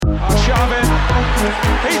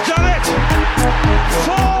He's done it.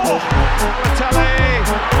 4. Balotelli.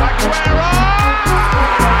 Aguero.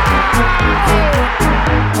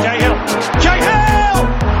 Cahill. Cahill.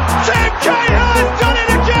 Tim Cahill has done it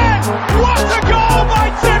again. What a goal by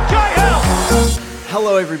Tim Cahill.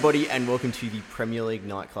 Hello everybody and welcome to the Premier League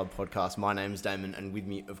Nightclub podcast. My name is Damon and with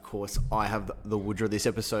me, of course, I have the Woodrow. This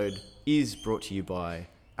episode is brought to you by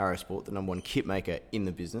Arrow Sport, the number one kit maker in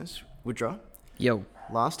the business. Woodrow. Yo.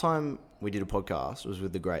 Last time we did a podcast was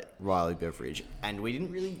with the great Riley Beveridge and we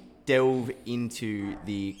didn't really delve into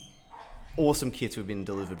the awesome kits we've been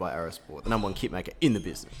delivered by Arrow Sport, the number one kit maker in the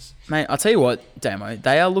business. Mate, I'll tell you what, Damo,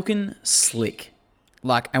 they are looking slick.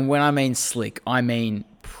 And when I mean slick, I mean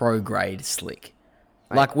pro-grade slick.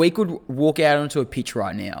 Mate. Like, we could walk out onto a pitch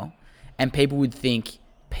right now and people would think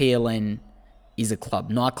PLN is a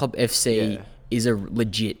club. Nightclub FC is a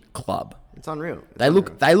legit club. It's unreal. They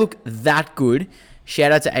look that good.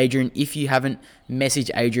 Shout out to Adrian. If you haven't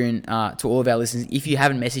messaged Adrian, to all of our listeners, if you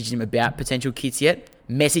haven't messaged him about potential kits yet,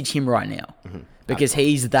 message him right now. Mm-hmm. Because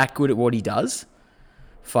he's that good at what he does.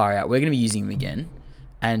 Far out. We're going to be using him again.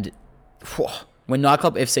 And when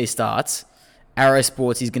Nightclub FC starts, Arrow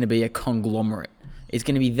Sports is going to be a conglomerate. It's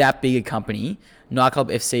going to be that big a company. Nightclub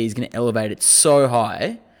FC is going to elevate it so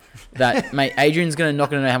high that, mate, Adrian's not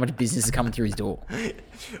going to know how much business is coming through his door.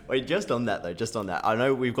 Wait, just on that. I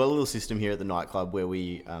know we've got a little system here at the nightclub where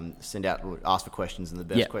we ask for questions, and the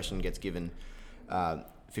best question gets given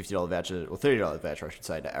 $50 voucher, or $30 voucher, I should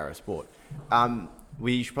say, to Arrow Sport.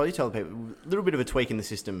 We should probably tell people a little bit of a tweak in the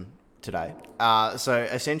system today. So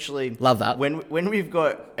essentially, love that. When we've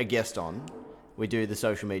got a guest on, we do the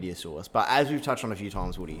social media source. But as we've touched on a few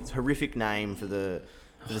times, Woody, it's a horrific name for the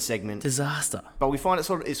segment. Disaster. But we find it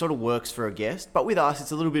sort of works for a guest. But with us,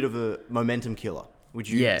 it's a little bit of a momentum killer. Would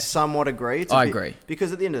you somewhat agree? I agree.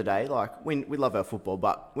 Because at the end of the day, like, we love our football,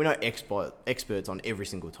 but we're not experts on every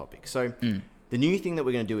single topic. So the new thing that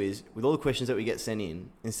we're going to do is, with all the questions that we get sent in,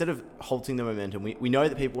 instead of halting the momentum, we know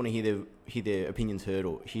that people want to hear their opinions heard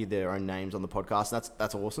or hear their own names on the podcast.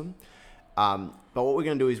 That's awesome. But what we're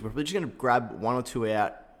going to do is we're just going to grab one or two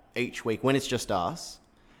out each week when it's just us.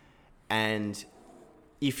 And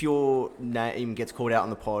if your name gets called out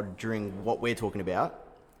on the pod during what we're talking about,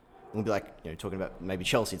 we'll be like, talking about maybe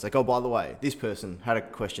Chelsea. It's like, oh, by the way, this person had a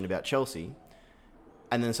question about Chelsea.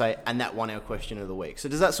 And then say, and that won our question of the week. So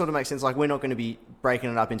does that sort of make sense? Like, we're not going to be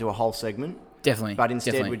breaking it up into a whole segment. Definitely. But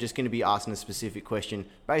instead, we're just going to be asking a specific question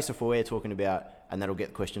based off what we're talking about, and that'll get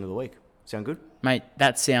the question of the week. Sound good? Mate,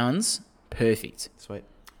 that sounds perfect. Sweet.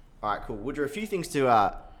 All right, cool. Woodrow, a few things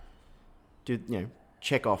to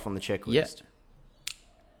check off on the checklist. Yep.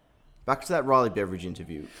 Back to that Riley Beveridge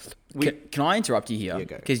interview. Can I interrupt you here? Yeah,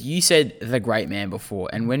 go. Because you said the great man before,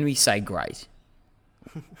 and when we say great,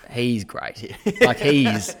 he's great. Like,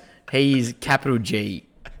 he's capital G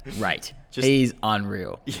great. He's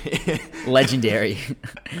unreal. Yeah. Legendary.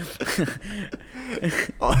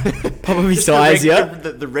 Pop up his size, yeah?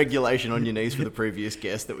 The regulation on your knees for the previous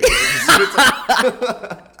guest that we did.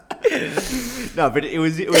 No, but it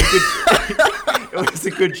was good. It was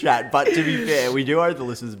a good chat. But to be fair, we do owe the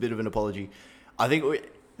listeners a bit of an apology. I think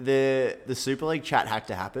the Super League chat had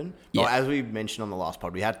to happen. Yeah. As we mentioned on the last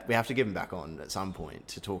pod, we have to get him back on at some point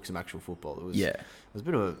to talk some actual football. It was a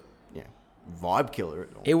bit of a vibe killer.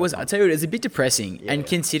 It was. I tell you what, it was a bit depressing. Yeah. And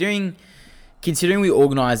considering we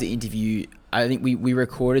organised the interview, I think we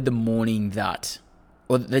recorded the morning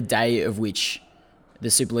or the day of which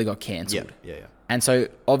the Super League got cancelled. Yeah. And so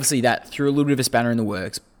obviously that threw a little bit of a spanner in the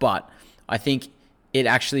works, but I think it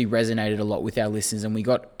actually resonated a lot with our listeners, and we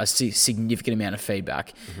got a significant amount of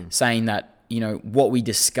feedback saying that, what we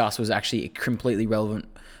discussed was actually completely relevant,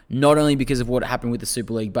 not only because of what happened with the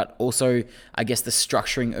Super League, but also, I guess, the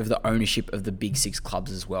structuring of the ownership of the big six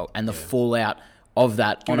clubs as well, and the fallout of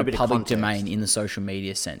that on a public domain in the social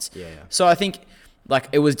media sense. Yeah. So I think,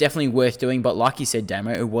 it was definitely worth doing, but like you said,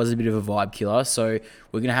 Damo, it was a bit of a vibe killer. So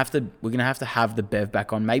we're gonna have to have the Bev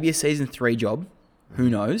back on, maybe a season 3 job, who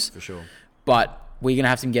knows? For sure. But we're gonna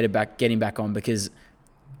have to get him back on, because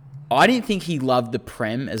I didn't think he loved the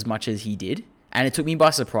Prem as much as he did, and it took me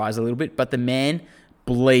by surprise a little bit. But the man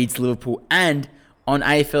bleeds Liverpool, and on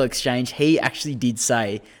AFL Exchange, he actually did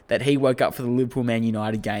say that he woke up for the Liverpool Man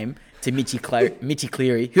United game to Mitchy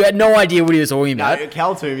Cleary, who had no idea what he was talking about. No,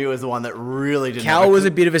 Cal Toomey was the one that really didn't. Cal was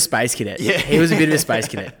a bit of a space cadet. Yeah. He was a bit of a space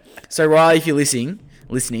cadet. So Riley, if you're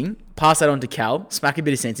listening, pass that on to Cal, smack a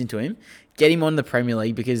bit of sense into him, get him on the Premier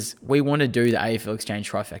League, because we want to do the AFL Exchange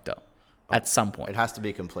trifecta at some point. It has to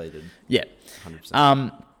be completed. Yeah.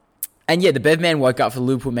 100%. And yeah, the Bev Man woke up for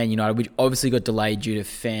Liverpool Man United, which obviously got delayed due to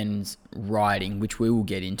fans rioting, which we will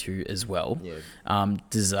get into as well. Yeah.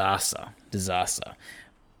 Disaster.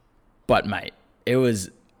 But mate, it was.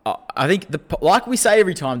 I think like we say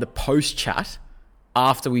every time, the post chat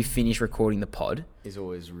after we finish recording the pod Is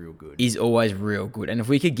always real good. And if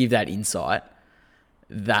we could give that insight,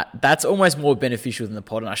 that's almost more beneficial than the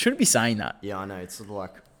pod. And I shouldn't be saying that. Yeah, I know. It's sort of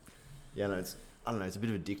like, I don't know. It's a bit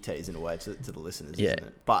of a dictates in a way to the listeners, Yeah, isn't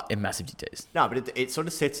it? But it massive dictates. no, but it sort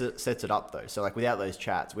of sets it up though. So like without those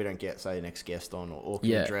chats, we don't get say the next guest on or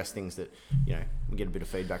can address things that we get a bit of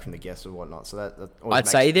feedback from the guests or whatnot. So that always I'd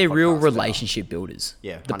makes say the they're real podcast better. relationship builders.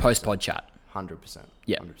 Yeah, the 100%. post pod chat. 100%.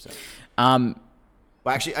 Yeah. 100%.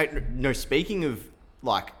 Well, actually, no. Speaking of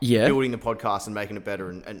like building the podcast and making it better,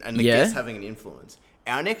 and the guests having an influence.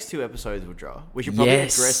 Our next 2 episodes, Woodrow, we should probably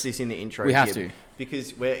address this in the intro. We have to.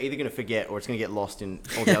 Because we're either going to forget or it's going to get lost in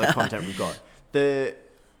all the other content we've got. The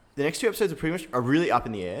next 2 episodes are really up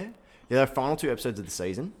in the air. They're the final 2 episodes of the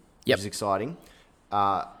season, which is exciting.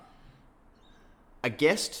 A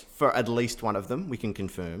guest for at least one of them, we can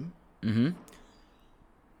confirm. Mm-hmm.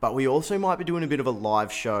 But we also might be doing a bit of a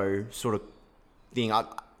live show sort of thing.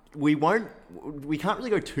 We can't really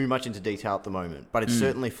go too much into detail at the moment, but it's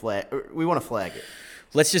certainly we want to flag it.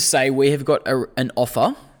 Let's just say we have got an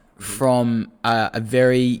offer from a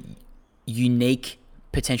very unique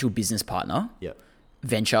potential business partner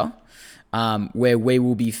venture, where we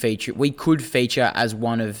will be featured. We could feature as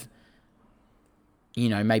one of,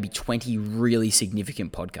 maybe 20 really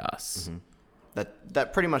significant podcasts. Mm-hmm.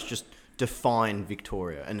 That pretty much just define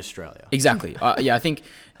Victoria and Australia. Exactly. I think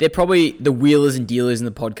they're probably the wheelers and dealers in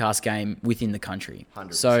the podcast game within the country.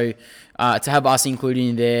 100%. So to have us included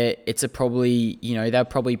in there, it's probably, they'll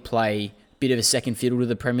probably play a bit of a second fiddle to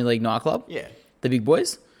the Premier League nightclub. Yeah. The big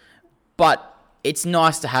boys. But it's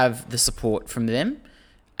nice to have the support from them,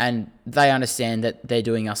 and they understand that they're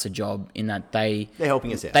doing us a job in that they're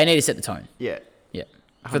helping us out. They need to set the tone. Yeah. Yeah.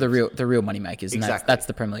 For the real money makers. And Exactly. that's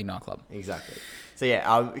the Premier League nightclub. Exactly. So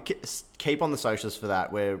yeah, keep on the socials for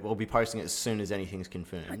that, where we'll be posting it as soon as anything's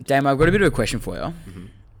confirmed. Damo, I've got a bit of a question for you. Mm-hmm.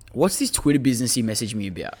 What's this Twitter business you messaged me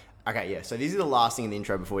about? Okay, yeah. So these are the last thing in the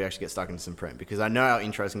intro before we actually get stuck into some prem, because I know our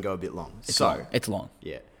intros can go a bit long. It's long.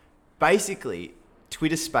 Yeah. Basically,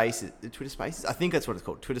 Twitter Spaces, I think that's what it's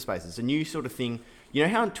called, Twitter Spaces. It's a new sort of thing. You know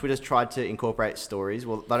how Twitter's tried to incorporate stories?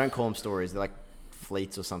 Well, they don't call them stories. They're like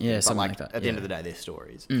fleets or something. Yeah, but something like that. At the end of the day, they're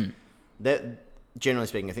stories. They're, generally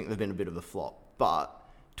speaking, I think they've been a bit of a flop. But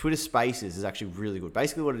Twitter Spaces is actually really good.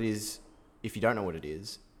 Basically what it is, if you don't know what it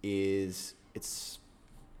is it's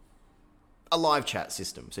a live chat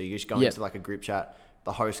system. So you just go into like a group chat.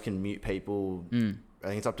 The host can mute people. I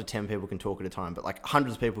think it's up to 10 people can talk at a time. But like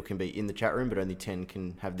hundreds of people can be in the chat room, but only 10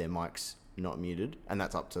 can have their mics not muted. And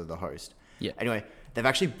that's up to the host. Yeah. Anyway, they've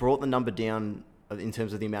actually brought the number down in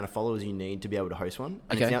terms of the amount of followers you need to be able to host one.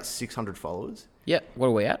 And it's now at 600 followers. Yeah. What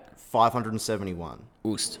are we at? 571.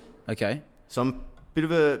 Oost. Okay. So I'm bit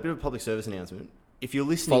of a public service announcement. If you're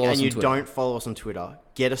listening and you don't follow us on Twitter,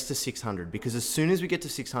 get us to 600, because as soon as we get to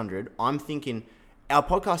 600, I'm thinking our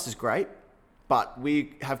podcast is great, but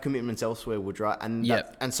we have commitments elsewhere, Woodrow,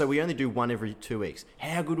 and so we only do one every 2 weeks.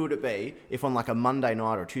 How good would it be if on like a Monday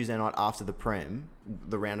night or Tuesday night after the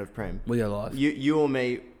round of Prem, we go live? You or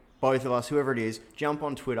me, both of us, whoever it is, jump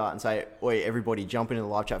on Twitter and say, "Oi, everybody, jump into the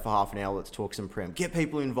live chat for half an hour. Let's talk some Prem. Get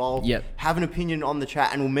people involved. Yep. Have an opinion on the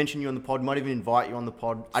chat, and we'll mention you on the pod. Might even invite you on the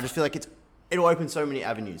pod. I just feel like it'll open so many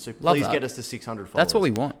avenues. So please get us to 600 followers. That's what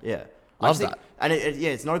we want. Yeah, Love that. And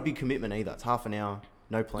it's not a big commitment either. It's half an hour,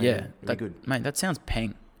 no planning. Yeah, that'd be good. Mate, that sounds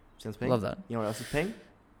peng. Sounds peng. Love that. You know what else is peng?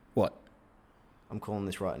 What? I'm calling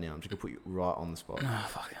this right now. I'm just gonna put you right on the spot. Oh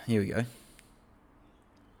fuck. Here we go.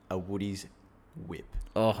 A Woody's whip.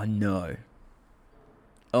 Oh no.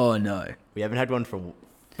 Oh no. We haven't had one for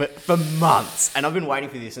months, and I've been waiting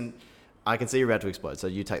for this, and I can see you're about to explode. So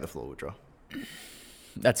you take the floor, Woodrow.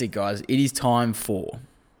 That's it, guys. It is time for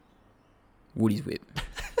Woody's whip.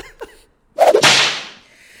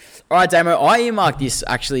 All right, Damo, I earmarked this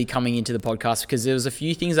actually coming into the podcast because there was a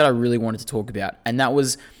few things that I really wanted to talk about, and that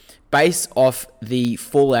was based off the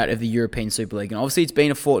fallout of the European Super League. And obviously it's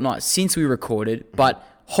been a fortnight since we recorded, but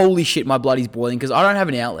holy shit, my blood is boiling because I don't have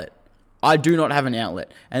an outlet. I do not have an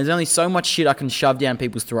outlet. And there's only so much shit I can shove down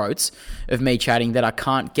people's throats of me chatting that I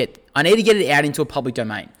can't get. I need to get it out into a public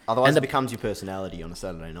domain. Otherwise it becomes your personality on a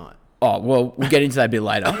Saturday night. Oh, well, we'll get into that a bit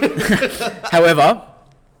later. However,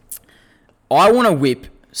 I want to whip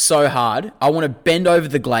so hard. I want to bend over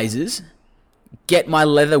the Glazers, get my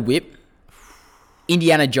leather whip,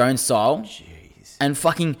 Indiana Jones style, Jeez. and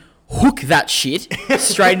fucking hook that shit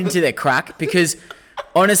straight into their crack, because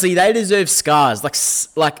honestly, they deserve scars.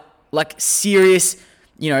 Like serious,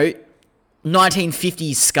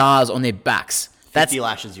 1950s scars on their backs. That's 50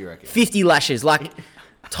 lashes, you reckon? 50 lashes. Like,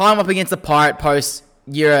 tie them up against the pirate post.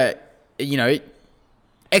 You're a,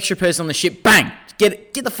 extra person on the ship. Bang!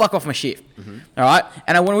 Get the fuck off my ship. Mm-hmm. All right?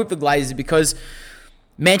 And I want to whip the Glazers because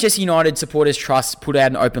Manchester United Supporters Trust put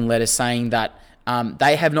out an open letter saying that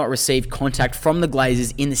they have not received contact from the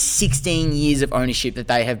Glazers in the 16 years of ownership that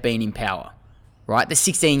they have been in power. Right? The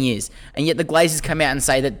 16 years. And yet the Glazers come out and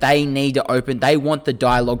say that they want the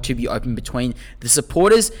dialogue to be open between the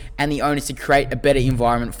supporters and the owners to create a better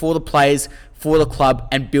environment for the players, for the club,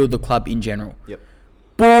 and build the club in general. Yep.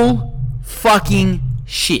 Bull fucking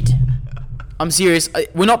shit. I'm serious.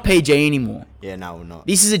 We're not PG anymore. Yeah, no, we're not.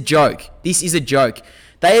 This is a joke.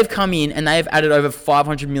 They have come in and they have added over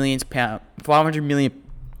 £500 million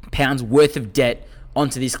worth of debt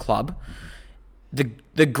onto this club.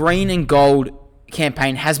 The green and gold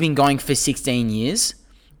campaign has been going for 16 years.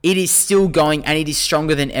 It is still going and it is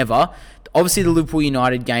stronger than ever. Obviously, the Liverpool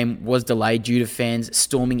United game was delayed due to fans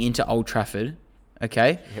storming into Old Trafford.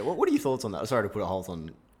 Okay? Yeah, what are your thoughts on that? Sorry to put a halt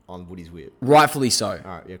on Woody's whip. Rightfully so. All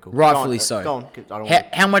right, yeah, cool. Rightfully so. Go on. I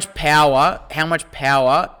don't How much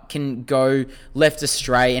power can go left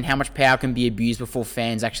astray and how much power can be abused before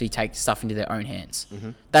fans actually take stuff into their own hands? Mm-hmm.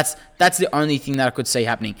 That's the only thing that I could see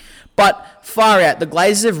happening. But far out, the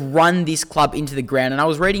Glazers have run this club into the ground. And I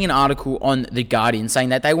was reading an article on The Guardian saying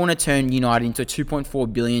that they want to turn United into a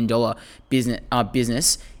 $2.4 billion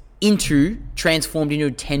business transformed into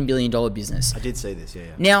a $10 billion business. I did see this, yeah.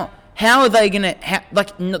 Now, how are they going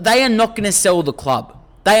to... they are not going to sell the club.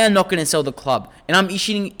 They are not going to sell the club. And I'm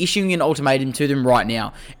issuing an ultimatum to them right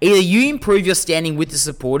now. Either you improve your standing with the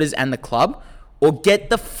supporters and the club, or get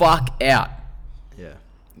the fuck out. Yeah.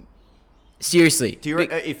 Seriously. Do you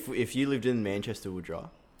reckon if you lived in Manchester, would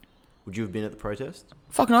you have been at the protest?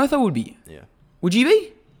 Fucking oath I would be. Yeah. Would you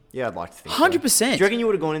be? Yeah, I'd like to think 100%. So. Do you reckon you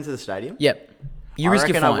would have gone into the stadium? Yep. You risk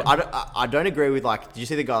your fine. I don't agree with, did you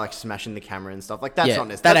see the guy, smashing the camera and stuff? That's not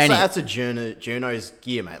necessary. That's a journo's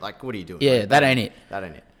gear, mate. What are you doing? Yeah, mate? that ain't it. That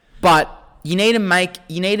ain't it. But you need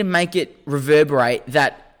to make it reverberate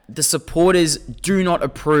that the supporters do not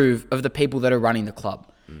approve of the people that are running the club.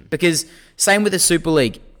 Mm. Because same with the Super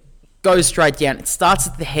League, goes straight down. It starts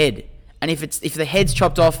at the head. And if the head's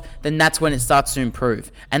chopped off, then that's when it starts to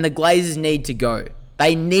improve. And the Glazers need to go.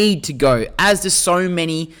 They need to go, as do so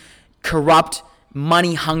many corrupt,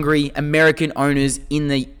 money-hungry American owners in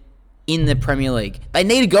the Premier League. They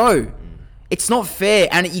need to go. It's not fair,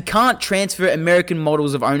 and you can't transfer American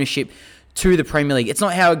models of ownership to the Premier League. It's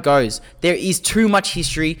not how it goes. There is too much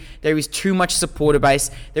history. There is too much supporter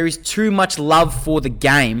base. There is too much love for the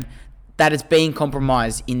game that is being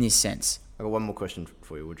compromised in this sense. I've got one more question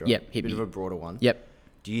for you, Woodrow. Yep, hit me. Bit of a broader one. Yep.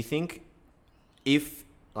 Do you think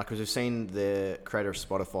because we've seen the creator of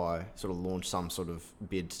Spotify sort of launch some sort of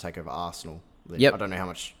bid to take over Arsenal. Yep. I don't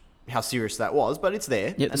know how serious that was, but it's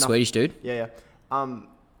there. Yep, the Swedish dude. Yeah.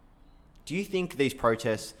 Do you think these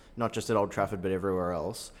protests, not just at Old Trafford but everywhere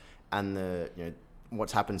else, and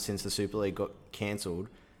what's happened since the Super League got cancelled,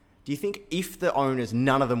 do you think if the owners,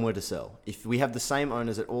 none of them were to sell, if we have the same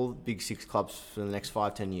owners at all the big six clubs for the next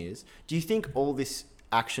 5-10 years, do you think all this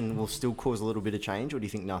action will still cause a little bit of change, or do you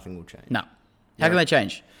think nothing will change? No. How can they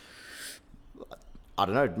change? I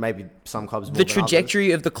don't know. Maybe some clubs more The than trajectory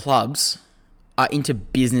others. of the clubs are into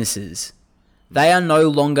businesses. They are no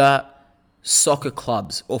longer soccer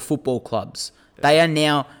clubs or football clubs. They are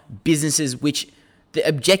now businesses which the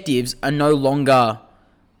objectives are no longer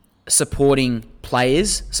supporting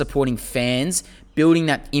players, supporting fans, building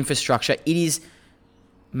that infrastructure. It is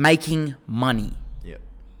making money. Yep.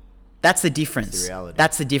 That's the difference. That's the reality.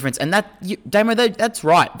 That's the difference. And Damo, that's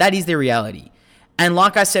right. That is the reality. And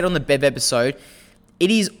like I said on the Bev episode,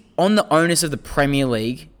 it is on the onus of the Premier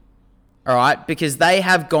League, all right, because they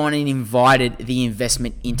have gone and invited the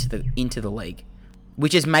investment into the league,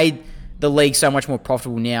 which has made the league so much more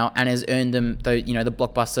profitable now and has earned them the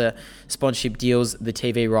blockbuster sponsorship deals, the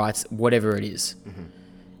TV rights, whatever it is. Mm-hmm.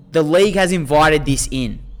 The league has invited this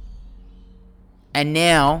in, and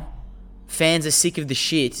now fans are sick of the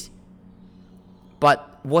shit.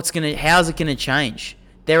 But how's it gonna change?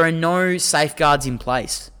 There are no safeguards in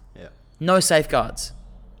place. Yeah. No safeguards.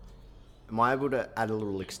 Am I able to add a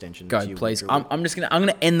little extension? Go, to please. I'm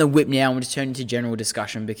gonna end the whip now and just turn into general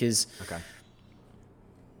discussion because okay.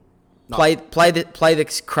 Play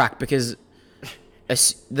the crack because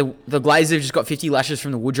the Glazers have just got 50 lashes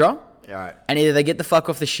from the Woodrow. All right. And either they get the fuck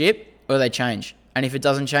off the ship or they change. And if it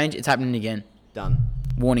doesn't change, it's happening again. Done.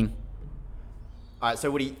 Warning. All right.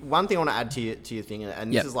 So Woody, one thing I want to add to your thing,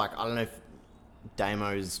 and this Yep. is I don't know if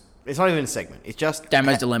Damo's It's not even a segment. It's just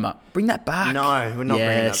Damo's dilemma. Bring that back. No, we're not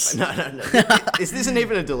Yes. bringing that back. No. This isn't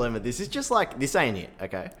even a dilemma. This is just like, this ain't it,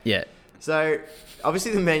 okay? Yeah. So,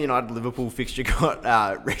 obviously the Man United-Liverpool fixture got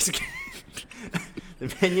rescheduled.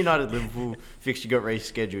 The Man United-Liverpool fixture got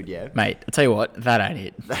rescheduled, yeah? Mate, I'll tell you what, that ain't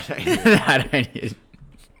it. That ain't it. That ain't it.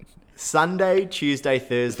 Sunday, Tuesday,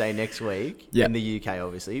 Thursday next week. Yeah. In the UK,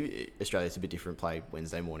 obviously. Australia's a bit different. Play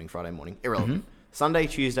Wednesday morning, Friday morning. Irrelevant. Sunday,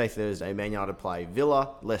 Tuesday, Thursday, Man United play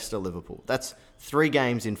Villa, Leicester, Liverpool. That's 3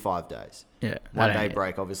 games in 5 days. Yeah. One that day ain't it.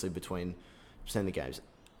 break, obviously, between the games.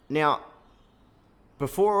 Now,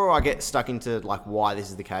 before I get stuck into like why this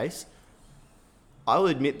is the case, I'll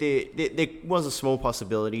admit there was a small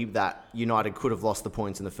possibility that United could have lost the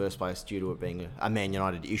points in the first place due to it being a Man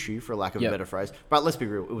United issue, for lack of a better phrase. But let's be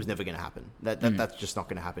real, it was never going to happen. That's just not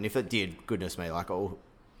going to happen. If it did, goodness me, like, oh,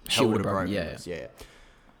 hell would have broken us. Yeah.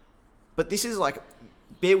 But this is like,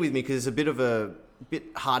 bear with me because it's a bit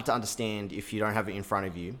hard to understand if you don't have it in front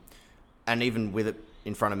of you, and even with it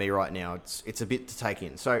in front of me right now, it's a bit to take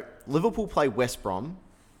in. So Liverpool play West Brom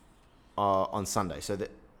on Sunday. So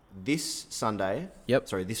this Friday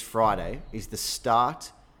is the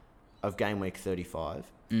start of game week 35.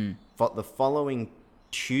 But the following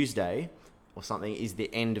Tuesday or something is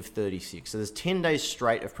the end of 36. So there's 10 days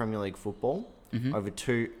straight of Premier League football over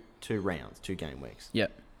two rounds, 2 game weeks.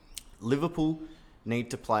 Yep. Liverpool need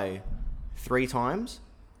to play 3 times,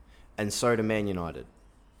 and so do Man United.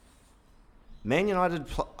 Man United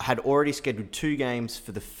had already scheduled 2 games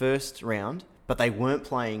for the first round, but they weren't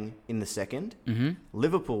playing in the second.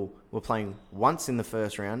 Liverpool were playing once in the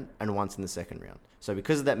first round and once in the second round. So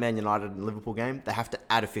because of that Man United and Liverpool game, they have to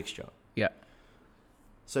add a fixture. Yeah.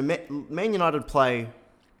 So Man United play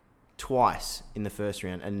twice in the first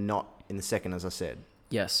round and not in the second, as I said.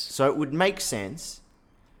 Yes. So it would make sense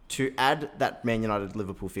to add that Man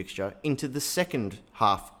United-Liverpool fixture into the second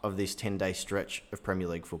half of this 10-day stretch of Premier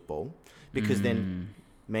League football, because then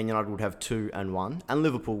Man United would have 2 and 1, and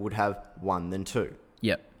Liverpool would have 1 then 2.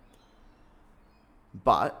 Yep.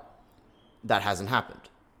 But that hasn't happened.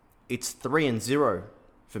 It's 3 and 0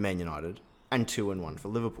 for Man United and 2 and 1 for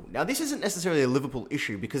Liverpool. Now, this isn't necessarily a Liverpool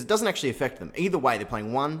issue because it doesn't actually affect them. Either way, they're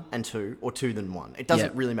playing 1 and 2 or 2 then 1. It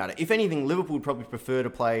doesn't really matter. If anything, Liverpool would probably prefer to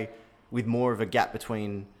play with more of a gap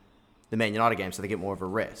between the Man United game so they get more of a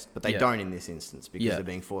rest. But they don't in this instance because they're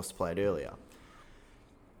being forced to play it earlier.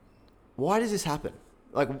 Why does this happen?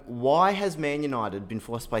 Like, why has Man United been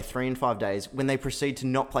forced to play 3 and 5 days when they proceed to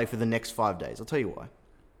not play for the next 5 days? I'll tell you why.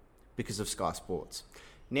 Because of Sky Sports.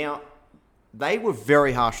 Now, they were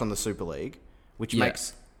very harsh on the Super League, which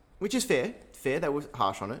is fair. They were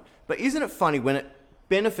harsh on it. But isn't it funny when it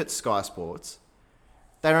benefits Sky Sports,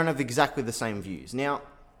 they don't have exactly the same views? Now,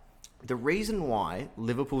 the reason why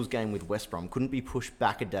Liverpool's game with West Brom couldn't be pushed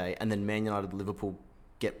back a day and then Man United Liverpool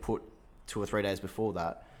get put 2 or 3 days before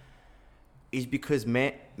that is because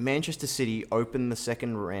Manchester City opened the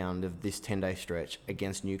second round of this 10-day stretch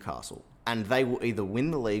against Newcastle. And they will either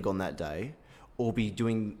win the league on that day or be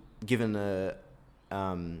given a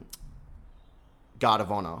guard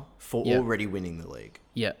of honour for already winning the league.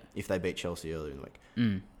 Yeah. If they beat Chelsea earlier in the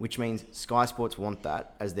week. Which means Sky Sports want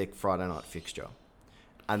that as their Friday night fixture.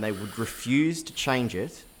 And they would refuse to change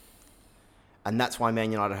it. And that's why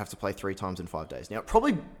Man United have to play 3 times in 5 days. Now, it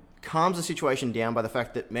probably calms the situation down by the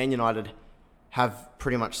fact that Man United have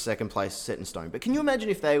pretty much second place set in stone. But can you imagine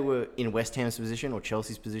if they were in West Ham's position or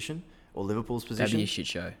Chelsea's position or Liverpool's position? That'd be a shit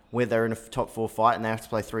show. Where they're in a top 4 fight and they have to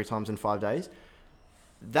play 3 times in 5 days.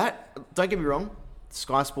 That, don't get me wrong,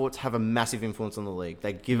 Sky Sports have a massive influence on the league.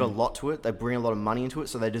 They give a lot to it. They bring a lot of money into it,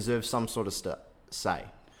 so they deserve some sort of say.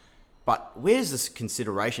 But where's this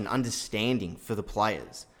consideration, understanding for the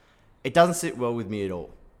players? It doesn't sit well with me at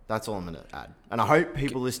all. That's all I'm going to add. And I hope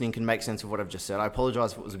people listening can make sense of what I've just said. I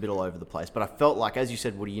apologise if it was a bit all over the place, but I felt like, as you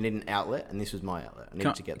said, Woody, you need an outlet, and this was my outlet. I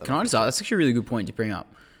needed to get that. Can I just ask? That's actually a really good point to bring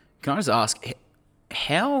up. Can I just ask,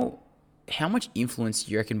 how much influence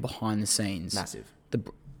do you reckon behind the scenes? Massive.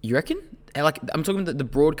 You reckon? Like, I'm talking about the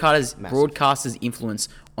broadcasters' influence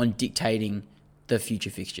on dictating the future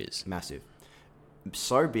fixtures. Massive.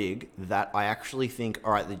 So big that I actually think,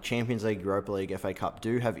 all right, the Champions League, Europa League, FA Cup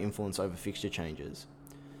do have influence over fixture changes.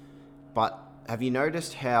 But have you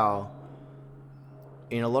noticed how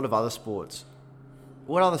in a lot of other sports,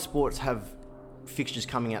 what other sports have fixtures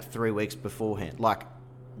coming out 3 weeks beforehand? Like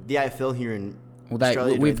the AFL here in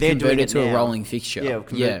Australia, we've converted to a rolling fixture.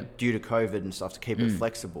 Yeah, due to COVID and stuff to keep it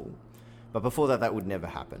flexible. But before that would never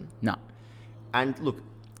happen. No. And look,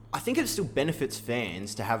 I think it still benefits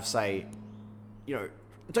fans to have, say, don't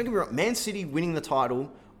get me wrong, Man City winning the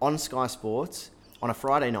title on Sky Sports on a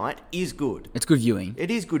Friday night is good. It's good viewing.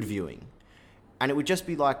 It is good viewing. And it would just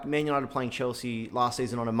be like Man United playing Chelsea last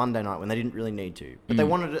season on a Monday night when they didn't really need to. But they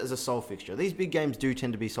wanted it as a sole fixture. These big games do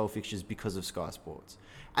tend to be sole fixtures because of Sky Sports.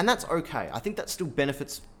 And that's okay. I think that still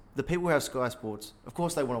benefits the people who have Sky Sports. Of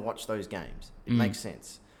course, they want to watch those games. It makes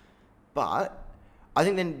sense. But I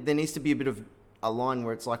think then there needs to be a bit of a line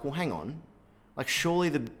where it's like, well, hang on. Like, surely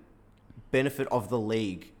the benefit of the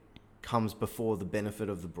league comes before the benefit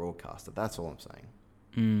of the broadcaster. That's all I'm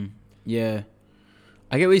saying. Yeah.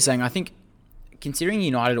 I get what you're saying. I think, considering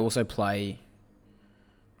United also play...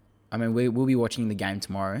 I mean, we'll be watching the game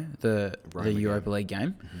tomorrow, the Europa League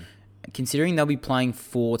game. Considering they'll be playing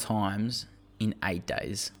 4 times in 8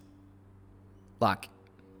 days. Like,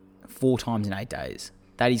 4 times in 8 days.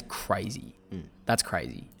 That is crazy. That's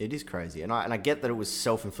crazy. It is crazy. And I get that it was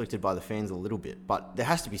self-inflicted by the fans a little bit, but there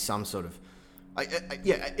has to be some sort of...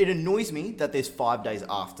 it annoys me that there's 5 days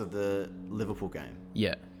after the Liverpool game.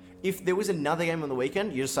 Yeah. If there was another game on the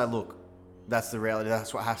weekend, you just say, look, that's the reality.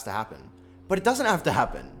 That's what has to happen. But it doesn't have to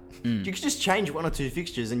happen. You could just change 1 or 2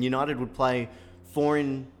 fixtures and United would play 4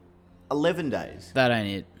 in 11 days. That ain't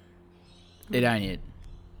it. It ain't it.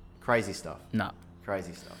 Crazy stuff. No.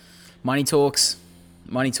 Crazy stuff. Money talks,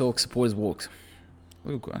 supporters walks.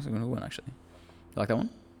 Ooh, that's a good one, actually. You like that one?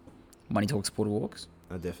 Money talks, supporter walks.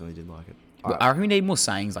 I definitely did like it. Well, I reckon we need more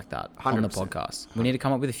sayings like that on the 100%. podcast. We need to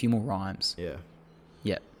come up with a few more rhymes. Yeah.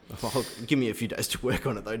 Yeah. Well, give me a few days to work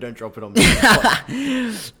on it, though. Don't drop it on me.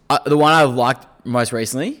 The one I've liked most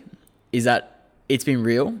recently is that it's been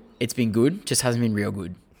real, it's been good, just hasn't been real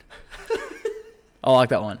good. I like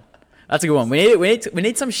that one. That's a good one. We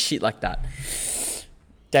need some shit like that.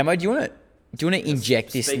 Damo, do you want to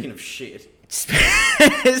inject this? Speaking of shit.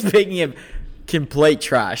 Speaking of complete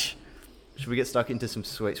trash. Should we get stuck into some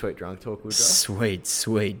sweet, sweet drunk talk, Woodrow? Sweet,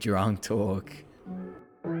 sweet drunk talk.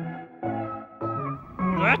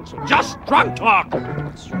 That's just drunk talk.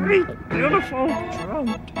 Sweet, beautiful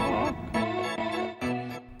drunk talk.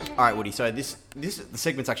 All right, Woody. So the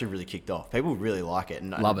segment's actually really kicked off. People really like it,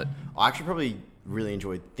 and Love it. I actually probably really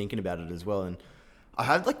enjoyed thinking about it as well. And I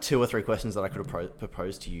had like 2 or 3 questions that I could have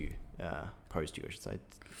posed to you, I should say,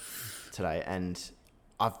 today. And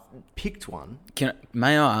I've picked one.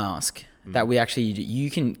 May I ask that we actually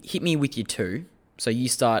you can hit me with your 2. So you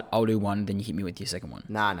start, I'll do 1, then you hit me with your second one.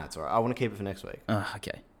 Nah, it's all right. I want to keep it for next week.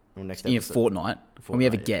 Okay. Or next In a episode. fortnight, when we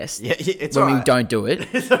have a guest. Yeah, it's when all right. we don't do it.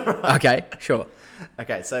 It's all right. Okay, sure.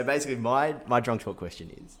 Okay, so basically my drunk talk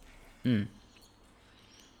question is...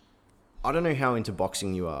 I don't know how into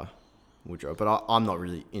boxing you are, Woodrow, but I'm not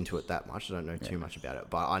really into it that much. I don't know too much about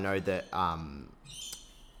it. But I know that,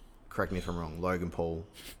 correct me if I'm wrong, Logan Paul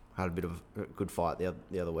had a bit of a good fight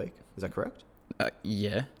the other week. Is that correct?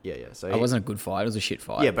 Yeah. Yeah. So It wasn't a good fight. It was a shit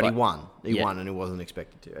fight. Yeah, but he won. He yeah. won and he wasn't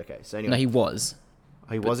expected to. Okay, so anyway. No, he was.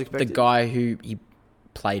 He was expected? The guy who he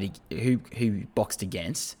played, who boxed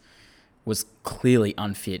against, was clearly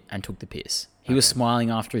unfit and took the piss. He was smiling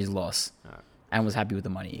after his loss and was happy with the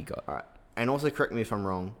money he got. All right. And also, correct me if I'm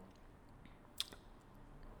wrong,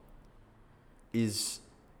 is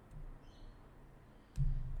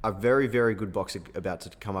a very, very good boxer about to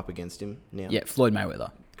come up against him now? Yeah, Floyd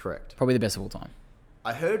Mayweather. Correct. Probably the best of all time.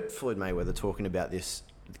 I heard Floyd Mayweather talking about this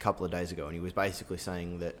a couple of days ago, and he was basically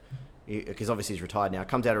saying that, because obviously he's retired now,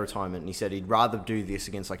 comes out of retirement, and he said he'd rather do this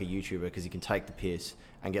against like a YouTuber because he can take the piss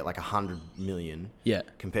and get like 100 million, Yeah.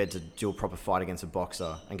 compared to do a proper fight against a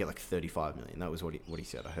boxer and get like 35 million. That was what he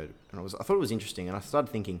said. I heard, and I thought it was interesting, and I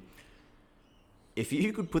started thinking, if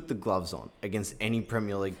you could put the gloves on against any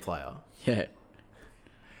Premier League player, Yeah.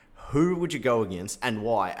 who would you go against and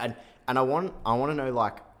why? And I want to know,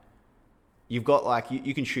 like, you've got like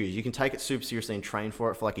you can choose. You can take it super seriously and train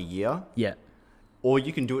for it for like a year. Yeah. Or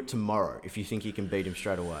you can do it tomorrow if you think you can beat him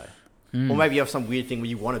straight away. Or maybe you have some weird thing where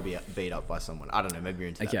you want to be beat up by someone. I don't know. Maybe you're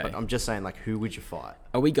into Okay. that. But I'm just saying, like, who would you fight?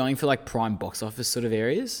 Are we going for like prime box office sort of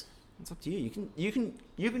areas? It's up to you. You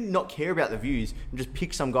can not care about the views and just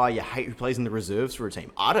pick some guy you hate who plays in the reserves for a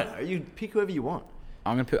team. I don't know. You pick whoever you want.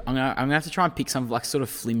 I'm gonna have to try and pick some like sort of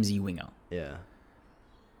flimsy winger. Yeah.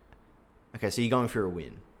 Okay, so you're going for a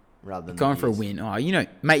win rather than Going the for a views. win. Oh, you know,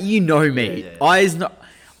 mate, you know me. Yeah.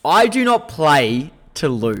 I do not play to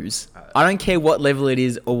lose. I don't care what level it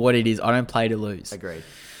is or what it is. I don't play to lose. Agreed.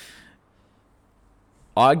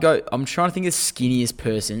 I'm trying to think of the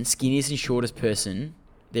skinniest and shortest person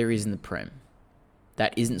there is in the Prem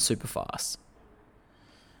that isn't super fast.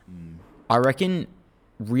 I reckon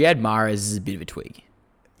Riyad Mahrez is a bit of a twig.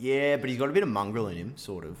 Yeah, but he's got a bit of mongrel in him,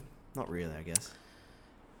 sort of. Not really, I guess.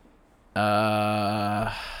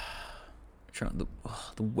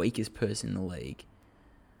 The weakest person in the league.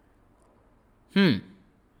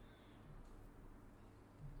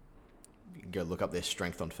 go look up their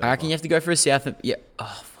strength on Facebook. I reckon you have to go for a South. Yeah.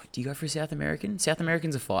 Oh, fuck, do you go for a South American? South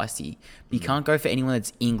Americans are feisty. But you can't go for anyone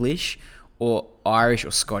that's English or Irish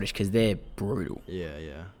or Scottish because they're brutal.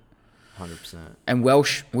 Yeah, 100%. And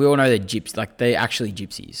Welsh, we all know they're gypsies. Like, they're actually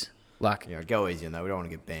gypsies. Like, Yeah, go easy on that. We don't want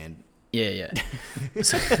to get banned. yeah.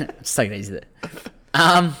 So, just take it easy there.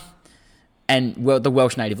 And the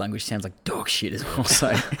Welsh native language sounds like dog shit as well.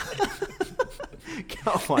 So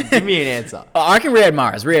Come on, give me an answer. I reckon Riyad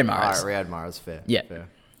Mahrez. All right, Riyad Mahrez, fair. Yeah. Fair.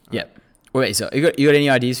 Yeah. What about yourself? You got any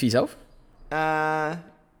ideas for yourself? I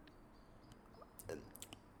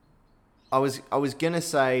was gonna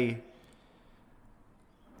say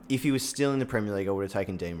if he was still in the Premier League, I would have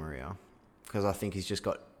taken Di Maria because I think he's just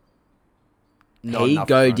got. Not He'd enough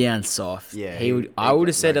go front. down soft. Yeah, he would. I would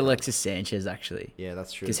have said Alexis Sanchez actually Yeah,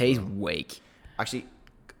 that's true. because as he's well. weak. Actually,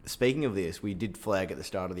 speaking of this, we did flag at the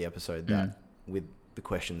start of the episode that with the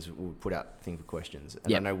questions, we'll put out a thing for questions. And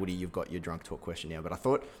Yep. I know, Woody, you've got your drunk talk question now, but I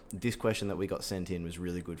thought this question that we got sent in was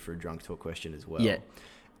really good for a drunk talk question as well. Yeah.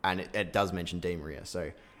 And it does mention Di Maria.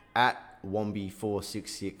 So at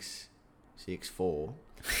Wombi46664,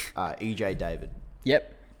 EJ David,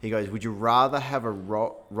 Yep. he goes, would you rather have a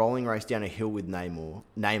rolling race down a hill with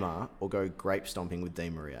Neymar or go grape stomping with Di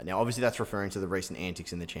Maria? Now, obviously, that's referring to the recent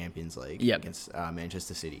antics in the Champions League Yep. against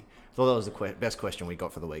Manchester City. I thought that was the best question we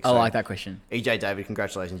got for the week. I like that question. EJ David,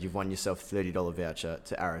 congratulations. You've won yourself a $30 voucher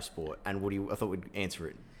to Arrow Sport. And Woody, I thought we'd answer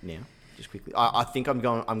it now, just quickly. I think I'm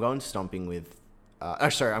going stomping with...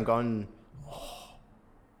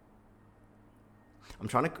 I'm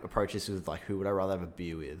trying to approach this with, like, who would I rather have a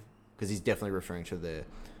beer with? Because he's definitely referring to the...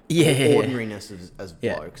 Yeah. ordinariness as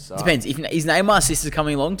Yeah. blokes. So Depends. If is Neymar's sister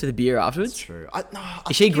coming along to the beer afterwards? That's true.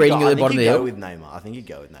 Is she greeting you at the bottom of the hill? With Neymar. I think you'd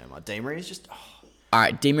go with Neymar. Di Maria is just... All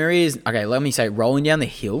right, Di Maria is okay. Let me say, rolling down the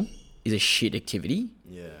hill is a shit activity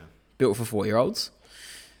yeah. built for 4-year-olds.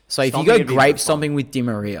 So if Stomping you would go be more grape fun. stomping with Di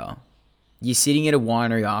Maria, you're sitting at a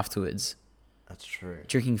winery afterwards That's true.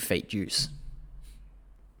 drinking feet juice.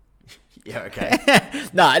 Yeah, okay.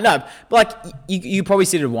 No, but like you probably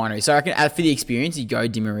sit at a winery. So I reckon for the experience, you go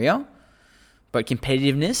Di Maria, but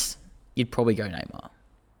competitiveness, you'd probably go Neymar.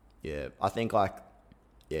 Yeah, I think I'm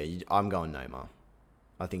going Neymar.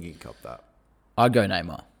 I think you can cop that. I'd go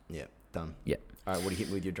Neymar. Yeah, done. Yeah. All right, what do you hit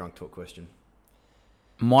me with your drunk talk question?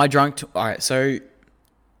 All right, so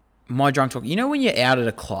my drunk talk. You know when you're out at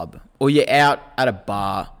a club or you're out at a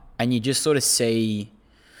bar and you just sort of see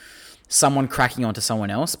someone cracking onto someone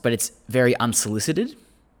else, but it's very unsolicited.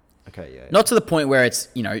 Okay, yeah. Not to the point where it's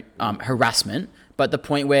harassment, but the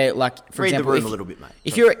point where, like, for Read example, the room a little bit, mate.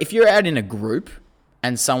 if you're out in a group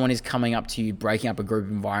and someone is coming up to you, breaking up a group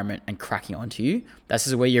environment and cracking onto you, this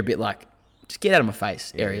is where you're a bit like, just get out of my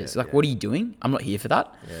face areas. yeah. What are you doing? I'm not here for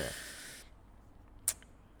that. Yeah.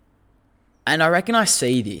 And I reckon I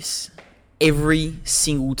see this every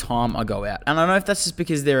single time I go out. And I don't know if that's just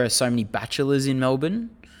because there are so many bachelors in Melbourne,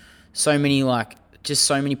 so many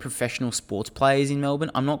professional sports players in Melbourne.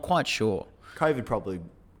 I'm not quite sure. COVID probably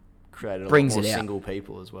created a Brings lot it more out. single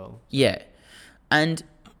people as well. Yeah. And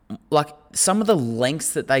like some of the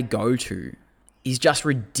lengths that they go to is just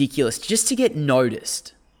ridiculous just to get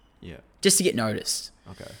noticed. Yeah. Just to get noticed.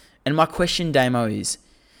 Okay. And my question, Damo, is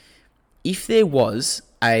if there was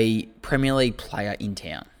a Premier League player in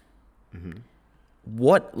town,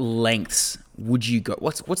 what lengths would you go?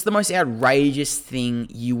 What's the most outrageous thing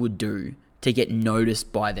you would do to get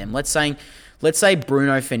noticed by them? Let's say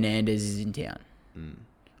Bruno Fernandes is in town.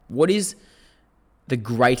 What is the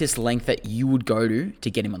greatest length that you would go to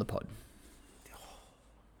get him on the pod?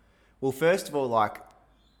 Well, first of all, like,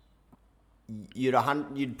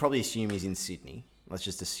 you'd probably assume he's in Sydney. Let's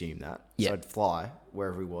just assume that. Yeah. So I'd fly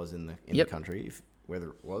wherever he was in the Yep. country, whether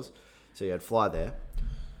it was. So yeah, I'd fly there.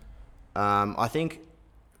 I think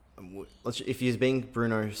if he's being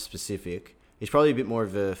Bruno specific, he's probably a bit more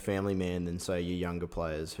of a family man than, say, your younger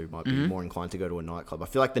players who might be more inclined to go to a nightclub. I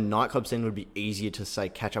feel like the nightclub scene would be easier to, say,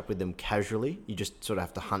 catch up with them casually. You just sort of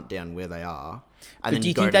have to hunt down where they are. And But do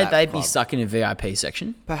you go think to that they'd be club. stuck in a VIP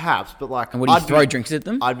section? Perhaps, but like... And would you I'd throw be- drinks at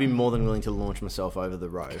them? I'd be more than willing to launch myself over the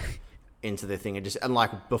rope into their thing and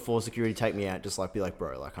like before security take me out, just like be like,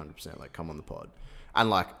 bro, like 100%, like come on the pod.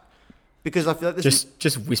 And like, because I feel like this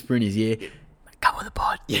Just whisper in his ear, come on the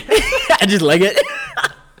pod. And just leg it.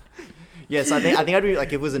 Yes, I think I'd be like,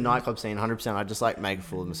 if it was a nightclub scene, 100%, I'd just like make a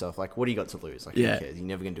fool of myself. Like, what do you got to lose? Like, Yeah. who cares? You're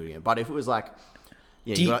never gonna do it again. But if it was like,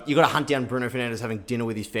 yeah, Do you you- got to hunt down Bruno Fernandes having dinner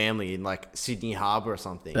with his family in like Sydney Harbour or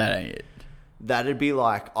something. That ain't it. That'd be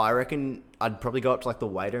like, I reckon I'd probably go up to like the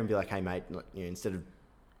waiter and be like, hey mate, like, you know, instead of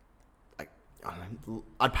like, I don't know,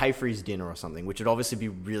 I'd pay for his dinner or something, which would obviously be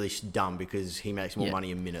really dumb because he makes more Yeah.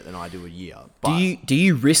 money a minute than I do a year. But Do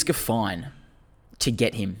you risk a fine to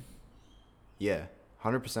get him, Yeah,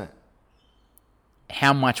 100%.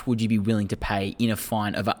 how much would you be willing to pay in a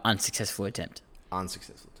fine of an unsuccessful attempt?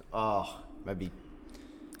 Unsuccessful. Oh, maybe.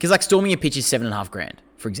 Because like storming a pitch is $7,500,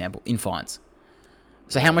 for example, in fines.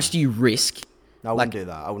 So how much do you risk? No, I wouldn't do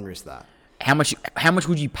that. I wouldn't risk that. How much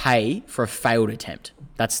would you pay for a failed attempt?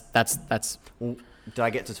 That's. Well, did I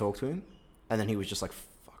get to talk to him? And then he was just like,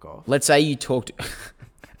 fuck off. Let's say you talked.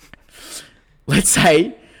 let's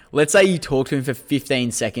say you talk to him for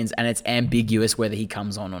 15 seconds and it's ambiguous whether he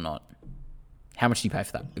comes on or not. How much do you pay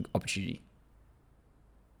for that opportunity?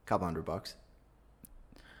 Couple $100.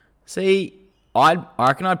 See, I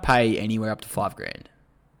reckon I'd pay anywhere up to $5,000.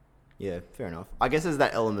 Yeah, fair enough. I guess there's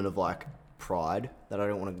that element of like pride that I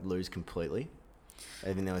don't want to lose completely.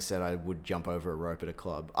 Even though I said I would jump over a rope at a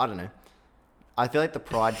club. I don't know. I feel like the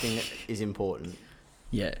pride thing is important.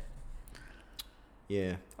 Yeah.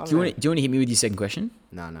 Yeah. Do you want to hit me with your second question?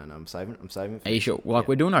 No. I'm saving it. Are you sure? Like,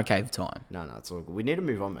 we're doing okay for time. No, it's all good. We need to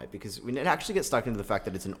move on, mate, because we need to actually get stuck into the fact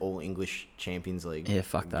that it's an all-English Champions League. Yeah,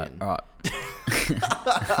 fuck again. that. All right.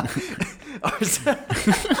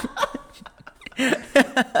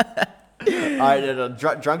 All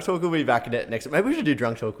right, drunk talk will be back in it next. Maybe we should do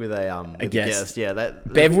drunk talk with a guest. Yeah,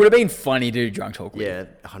 Bev would have been funny to do drunk talk with. Yeah,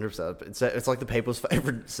 100%. It's like the people's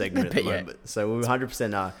favorite segment at the moment. So we'll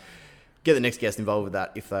 100% get the next guest involved with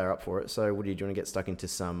that if they're up for it. So, Woody, do you want to get stuck into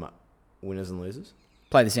some winners and losers?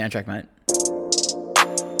 Play the soundtrack, mate.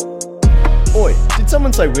 Oi, did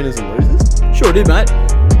someone say winners and losers? Sure did, mate.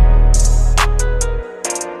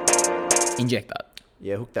 Inject that.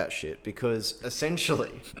 Yeah, hook that shit, because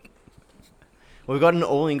essentially we've got an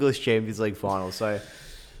all-English Champions League final. So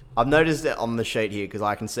I've noticed it on the sheet here because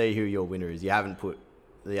I can see who your winner is. You haven't put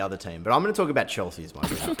the other team, but I'm going to talk about Chelsea as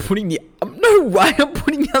much. No way I'm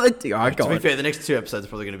putting the other team. All right, go to on. be fair, the next two episodes are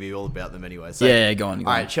probably going to be all about them anyway. So, Yeah, go on.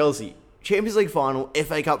 All right, Chelsea, Champions League final,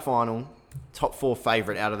 FA Cup final, top four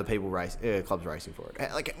favourite out of the clubs racing for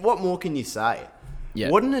it. Like, what more can you say? Yeah.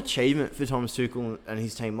 What an achievement for Thomas Tuchel and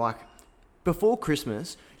his team. Like, before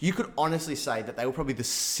Christmas, you could honestly say that they were probably the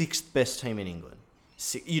sixth best team in England.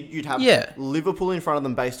 You'd have Liverpool in front of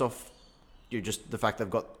them based off just the fact they've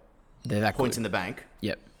got points in the bank.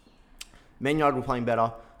 Yep. Man United were playing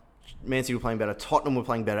better, Man City were playing better, Tottenham were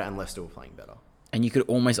playing better, and Leicester were playing better. And you could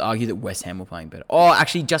almost argue that West Ham were playing better. Oh,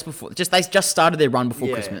 actually, they just started their run before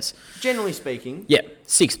Christmas. Generally speaking. Yeah,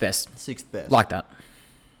 sixth best. Sixth best. Like that.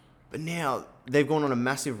 But now they've gone on a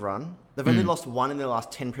massive run. They've only lost one in their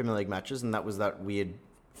last 10 Premier League matches, and that was that weird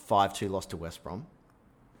 5-2 loss to West Brom.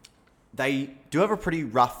 They do have a pretty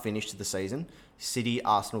rough finish to the season. City,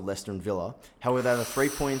 Arsenal, Leicester and Villa. However, they have 3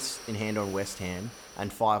 points in hand on West Ham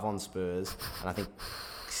and 5 on Spurs, and I think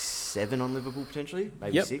 7 on Liverpool potentially,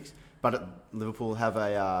 maybe 6. But Liverpool have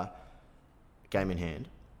a game in hand.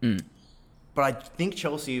 But I think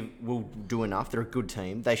Chelsea will do enough. They're a good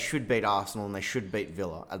team. They should beat Arsenal and they should beat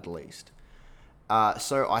Villa at least.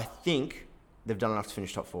 So I think they've done enough to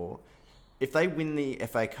finish top 4. If they win the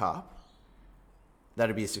FA Cup,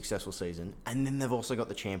 that'd be a successful season. And then they've also got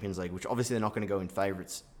the Champions League, which obviously they're not going to go in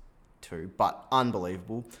favourites to, but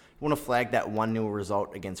unbelievable. You want to flag that 1-0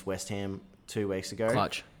 result against West Ham 2 weeks ago?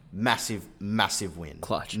 Clutch. Massive win.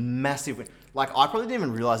 Clutch. Massive win. Like, I probably didn't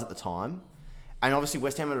even realise at the time. And obviously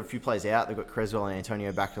West Ham had a few players out. They've got Creswell and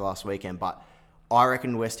Antonio back to last weekend, but I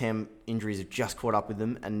reckon West Ham injuries have just caught up with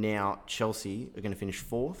them, and now Chelsea are going to finish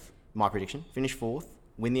 4th. My prediction, finish 4th,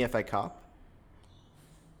 win the FA Cup,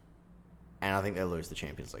 and I think they'll lose the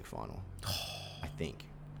Champions League final. I think.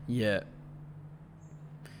 Yeah.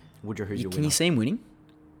 Woodrow, who's your winner? Can you see him winning?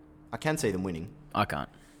 I can see them winning. I can't.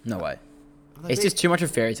 No way. It's just too much of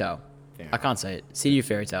a fairy tale. I can't say it. City of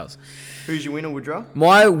fairy tales. Who's your winner, Woodrow?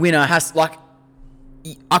 My winner has, like,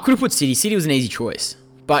 I could have put City. City was an easy choice.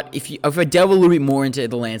 But if I delve a little bit more into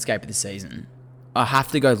the landscape of the season, I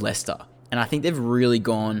have to go Leicester. And I think they've really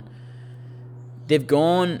gone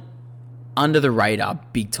under the radar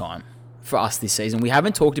big time for us this season. We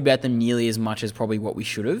haven't talked about them nearly as much as probably what we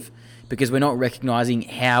should have, because we're not recognising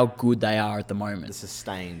how good they are at the moment. The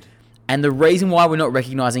sustained. And the reason why we're not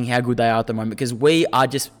recognising how good they are at the moment, because we're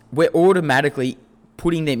automatically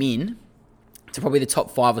putting them in to probably the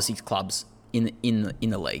top 5 or 6 clubs in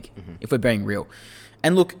the league, if we're being real.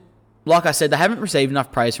 And look, like I said, they haven't received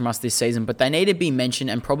enough praise from us this season, but they need to be mentioned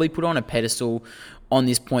and probably put on a pedestal on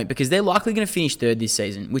this point, because they're likely going to finish 3rd this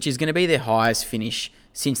season, which is going to be their highest finish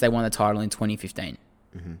since they won the title in 2015.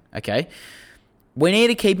 Okay? We need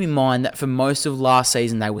to keep in mind that for most of last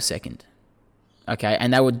season, they were 2nd. Okay?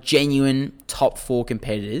 And they were genuine top 4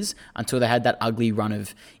 competitors until they had that ugly run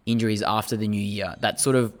of injuries after the new year. That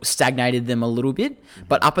sort of stagnated them a little bit.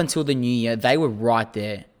 But up until the new year, they were right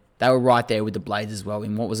there. They were right there with the Blades as well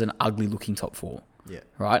in what was an ugly-looking top 4. Yeah.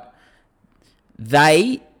 Right?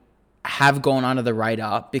 They have gone under the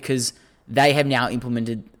radar because they have now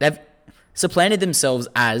they've supplanted themselves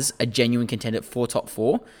as a genuine contender for top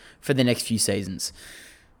 4 for the next few seasons.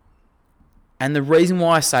 And the reason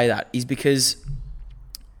why I say that is because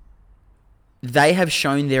they have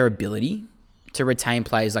shown their ability to retain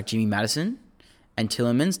players like Jimmy Madison and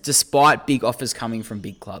Tillemans, despite big offers coming from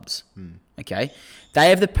big clubs. Okay? They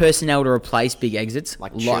have the personnel to replace big exits.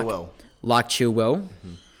 Like Chilwell. Like Chilwell.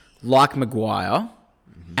 Like Maguire.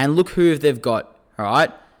 And look who they've got, all right?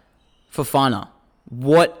 Fofana.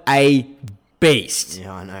 What a beast.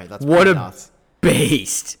 Yeah, I know. That's What pretty a nuts.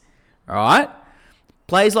 beast. All right?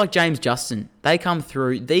 Players like James Justin, they come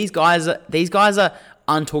through. These guys are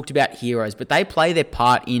untalked about heroes, but they play their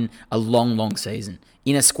part in a long, long season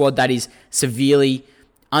in a squad that is severely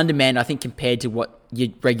undermanned, I think, compared to what your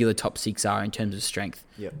regular top 6 are in terms of strength.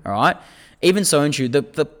 Yep. All right? Even Soyuncu,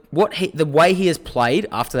 the way he has played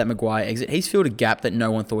after that Maguire exit, he's filled a gap that no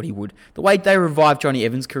one thought he would. The way they revived Johnny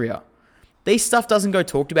Evans' career. These stuff doesn't go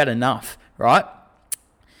talked about enough, right?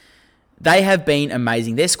 They have been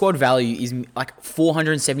amazing. Their squad value is like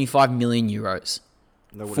 475 million euros.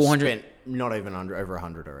 They would have spent not even over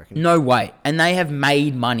 100, I reckon. No way. And they have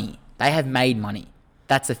made money.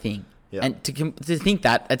 That's the thing. Yeah. And to think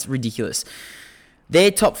that's ridiculous. Their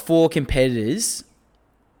top 4 competitors,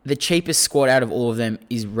 the cheapest squad out of all of them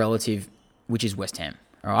is relative, which is West Ham.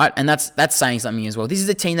 All right? And that's saying something as well. This is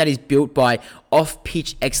a team that is built by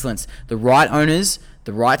off-pitch excellence. The right owners,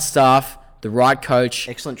 the right staff, the right coach.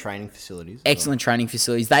 Excellent training facilities. Training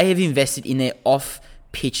facilities. They have invested in their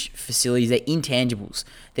off-pitch facilities, their intangibles,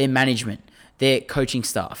 their management, their coaching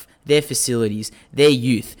staff, their facilities, their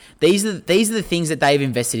youth. These are the things that they've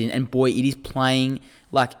invested in, and boy, it is paying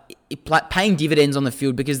dividends on the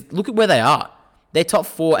field because look at where they are. They're top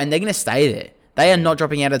 4, and they're going to stay there. They are not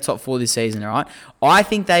dropping out of the top 4 this season, all right? I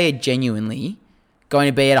think they are genuinely going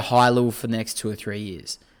to be at a high level for the next 2 or 3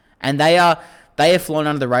 years. And they have flown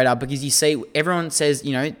under the radar because you see, everyone says,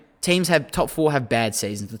 teams top 4 have bad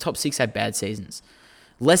seasons. The top 6 have bad seasons.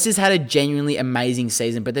 Leicester's had a genuinely amazing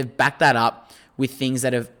season, but they've backed that up with things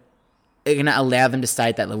that are going to allow them to stay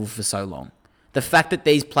at that level for so long. The fact that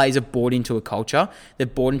these players are bought into a culture, they're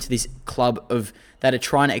bought into this club that are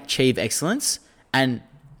trying to achieve excellence and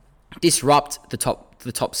disrupt the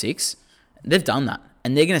top 6, they've done that.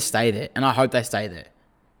 And they're going to stay there, and I hope they stay there.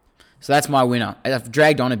 So that's my winner. I've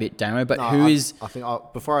dragged on a bit, Damo, but I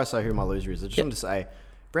think before I say who my loser is, I just want to say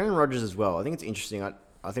Brendan Rodgers as well. I think it's interesting.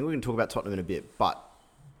 I think we can talk about Tottenham in a bit, but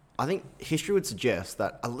I think history would suggest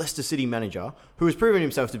that a Leicester City manager who has proven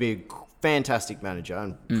himself to be a fantastic manager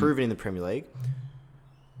and proven in the Premier League,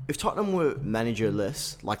 if Tottenham were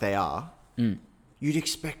managerless like they are, you'd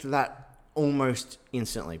expect that almost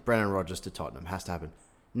instantly. Brendan Rodgers to Tottenham has to happen.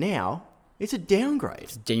 Now, it's a downgrade.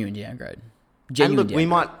 It's a genuine downgrade. And look, we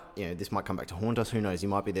might, this might come back to haunt us. Who knows? He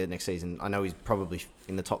might be there next season. I know he's probably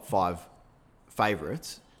in the top 5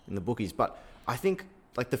 favourites in the bookies, but I think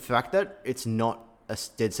the fact that it's not a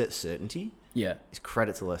dead set certainty is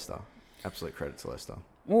credit to Leicester. Absolute credit to Leicester.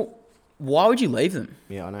 Well, why would you leave them?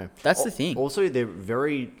 Yeah, I know. That's the thing. Also, they're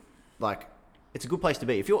very, it's a good place to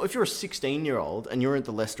be. If you're a 16-year-old and you're at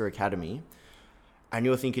the Leicester Academy and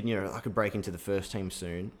you're thinking, I could break into the first team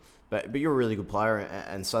soon, but you're a really good player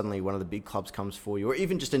and suddenly one of the big clubs comes for you, or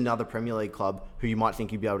even just another Premier League club who you might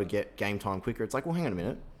think you'd be able to get game time quicker. It's like, well, hang on a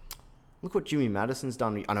minute. Look what Jimmy Madison's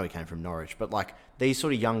done. I know he came from Norwich, but these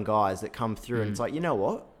sort of young guys that come through and it's like, you know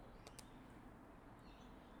what?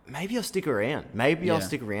 Maybe I'll stick around. I'll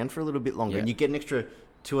stick around for a little bit longer. And you get an extra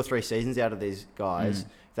 2 or 3 seasons out of these guys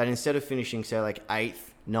that instead of finishing, say, 8th,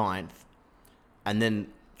 9th, and then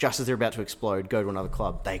just as they're about to explode, go to another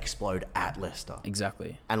club, they explode at Leicester.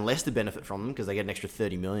 Exactly. And Leicester benefit from them because they get an extra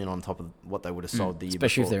 30 million on top of what they would have sold the year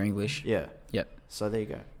Especially before. if they're English. Yeah. Yep. So there you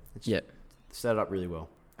go. Set it up really well.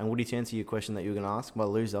 And Woody, to answer your question that you were going to ask, my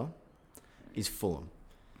loser is Fulham.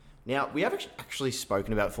 Now, we haven't actually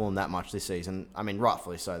spoken about Fulham that much this season. I mean,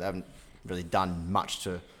 rightfully so. They haven't really done much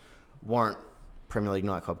to warrant Premier League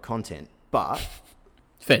nightclub content. But...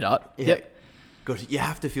 Fed up. Yep. Good. You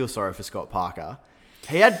have to feel sorry for Scott Parker.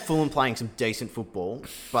 He had Fulham playing some decent football,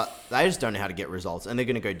 but they just don't know how to get results, and they're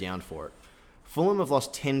going to go down for it. Fulham have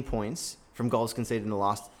lost 10 points from goals conceded in the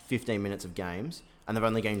last 15 minutes of games, and they've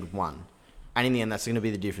only gained 1. And in the end, that's going to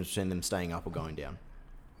be the difference between them staying up or going down.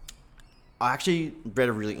 I actually read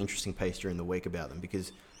a really interesting piece during the week about them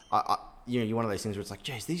because, you're one of those things where it's like,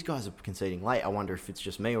 geez, these guys are conceding late. I wonder if it's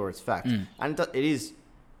just me or it's fact. And it is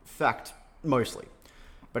fact mostly.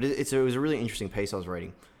 But it was a really interesting piece I was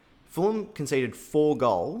reading. Fulham conceded 4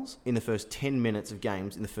 goals in the first 10 minutes of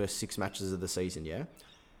games in the first 6 matches of the season, yeah?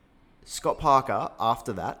 Scott Parker,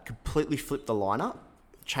 after that, completely flipped the lineup,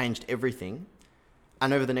 changed everything,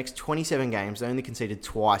 and over the next 27 games, they only conceded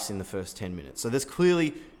twice in the first 10 minutes. So there's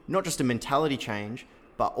clearly not just a mentality change,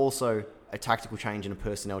 but also a tactical change and a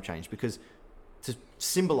personnel change. Because to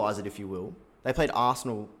symbolise it, if you will, they played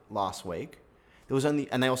Arsenal last week.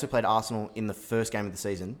 And they also played Arsenal in the first game of the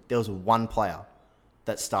season. There was one player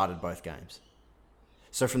that started both games.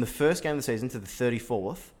 So from the first game of the season to the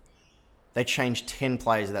 34th, they changed 10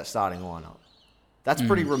 players of that starting lineup. That's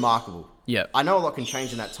pretty remarkable. Yeah. I know a lot can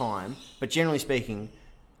change in that time, but generally speaking,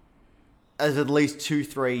 there's at least 2,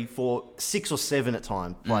 3, 4, 6 or 7 at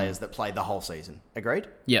time players that played the whole season. Agreed?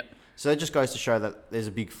 Yep. So that just goes to show that there's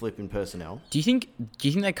a big flip in personnel. Do you think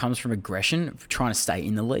that comes from aggression of trying to stay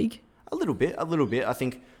in the league? A little bit. I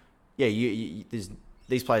think, yeah,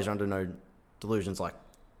 these players are under no delusions. Like,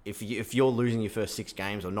 if you're losing your first 6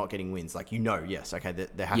 games or not getting wins, like, yes, okay,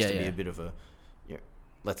 there has to be a bit of a,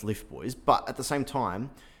 let's lift, boys. But at the same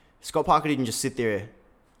time, Scott Parker didn't just sit there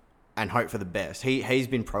and hope for the best. He's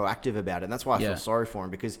been proactive about it, and that's why I feel sorry for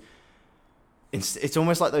him, because it's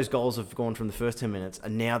almost like those goals have gone from the first 10 minutes,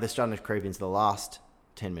 and now they're starting to creep into the last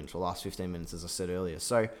 10 minutes or last 15 minutes, as I said earlier.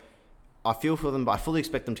 So I feel for them, but I fully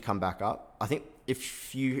expect them to come back up. I think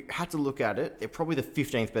if you had to look at it, they're probably the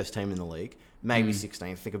 15th best team in the league, maybe 16th.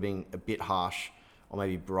 I think of being a bit harsh, or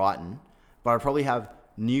maybe Brighton. But I'd probably have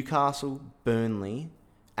Newcastle, Burnley,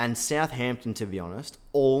 and Southampton, to be honest,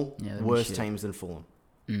 all worse teams than Fulham.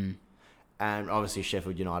 And obviously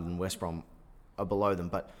Sheffield United and West Brom are below them.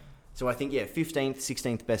 But so I think, 15th,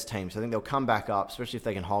 16th best teams. So I think they'll come back up, especially if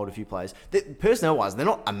they can hold a few players. Personnel-wise, they're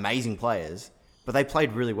not amazing players, but they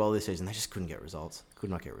played really well this season. They just couldn't get results. Could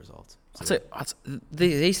not get results. So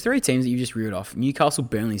These 3 teams that you just reeled off, Newcastle,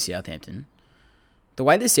 Burnley, Southampton, the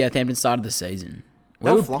way that Southampton started the season,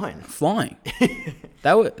 they were flying.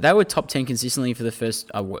 They were top 10 consistently for the first,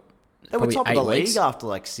 they were top of the weeks. league after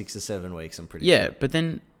like 6 or 7 weeks, I'm pretty sure. But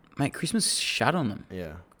then, mate, Christmas shut on them.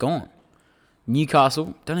 Yeah. Gone.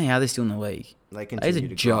 Newcastle, don't know how they're still in the league. They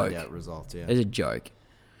continue to grind out results, It's a joke.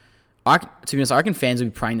 To be honest, I reckon fans will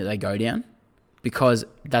be praying that they go down, because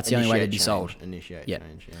that's the only way to be sold. Initiate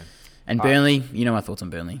change, yeah. And Burnley, you know my thoughts on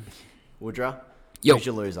Burnley. Woodrow, Yo. who's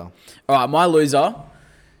your loser? All right, my loser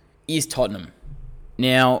is Tottenham.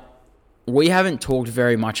 Now, we haven't talked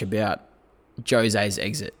very much about Jose's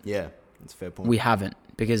exit. Yeah, that's a fair point. We haven't,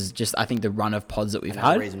 because just I think the run of pods that we've That's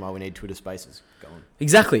had. the reason why we need Twitter Spaces. Go on.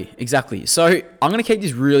 Exactly. So I'm going to keep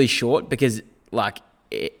this really short, because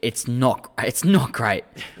it's not great.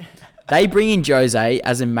 They bring in Jose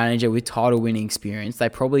as a manager with title-winning experience. They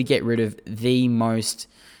probably get rid of the most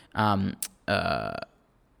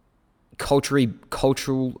culturally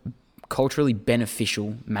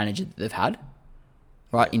beneficial manager that they've had,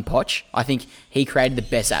 right, in Poch. I think he created the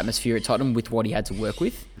best atmosphere at Tottenham with what he had to work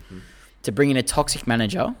with. To bring in a toxic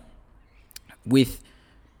manager with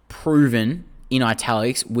proven, in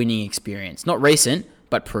italics, winning experience. Not recent,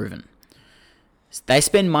 but proven. They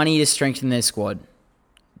spend money to strengthen their squad.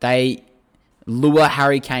 They lure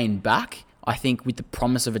Harry Kane back, I think, with the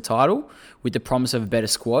promise of a title, with the promise of a better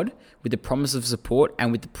squad, with the promise of support,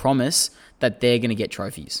 and with the promise that they're going to get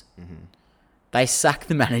trophies. They sack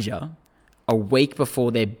the manager a week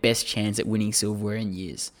before their best chance at winning silverware in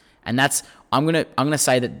years. And that's, I'm gonna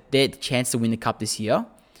say that their chance to win the cup this year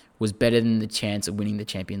was better than the chance of winning the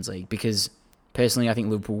Champions League, because personally I think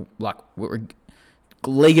Liverpool were a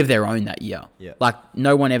league of their own that year. Yeah.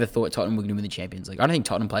 No one ever thought Tottenham were going to win the Champions League. I don't think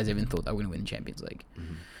Tottenham players even thought they were going to win the Champions League.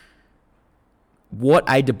 What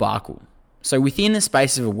a debacle. So within the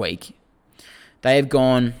space of a week, they have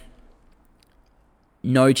gone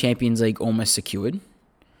no Champions League almost secured,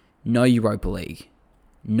 no Europa League,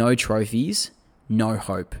 no trophies, no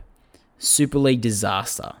hope, Super League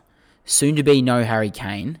disaster, soon to be no Harry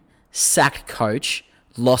Kane, sacked coach,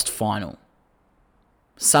 lost final.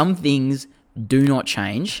 Some things do not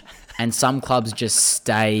change, and some clubs just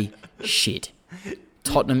stay shit.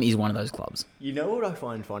 Tottenham is one of those clubs. You know what I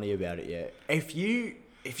find funny about it, yeah? If you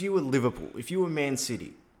were Liverpool, if you were Man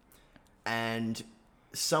City, and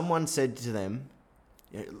someone said to them,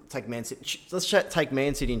 take Man City, let's take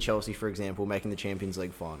Man City and Chelsea, for example, making the Champions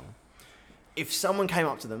League final. If someone came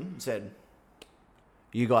up to them and said,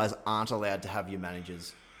 you guys aren't allowed to have your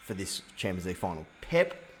managers for this Champions League final.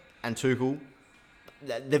 Pep and Tuchel,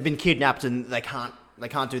 they've been kidnapped and they can't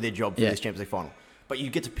do their job for this Champions League final. But you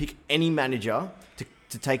get to pick any manager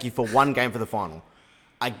to take you for one game for the final.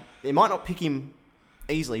 They might not pick him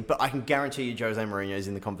easily, but I can guarantee you Jose Mourinho is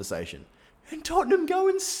in the conversation. And Tottenham go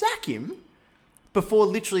and sack him before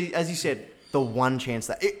literally, as you said, the one chance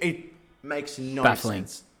that it makes no Baffling.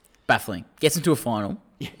 sense. Baffling. Gets into a final.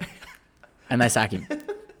 And they sack him.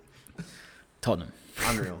 Tottenham.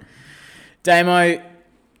 Unreal. Damo,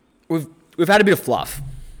 we've had a bit of fluff.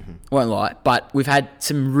 Won't lie, but we've had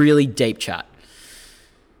some really deep chat.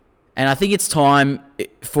 And I think it's time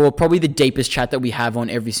for probably the deepest chat that we have on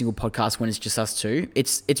every single podcast when it's just us two.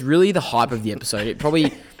 It's really the hype of the episode.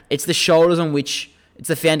 It's the shoulders on which, it's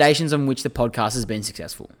the foundations on which the podcast has been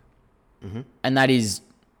successful. Mm-hmm. And that is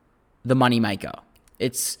the money maker.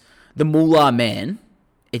 It's the moolah man.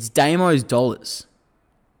 It's Damo's dollars.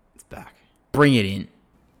 It's back. Bring it in.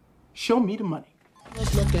 Show me the money.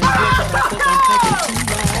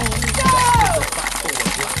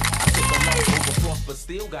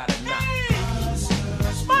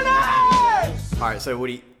 All right, so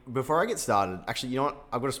Woody, before I get started, actually, you know what?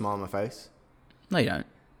 I've got a smile on my face. No, you don't.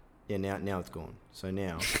 Yeah, now it's gone. So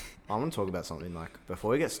now I want to talk about something like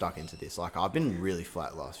before we get stuck into this. Like I've been really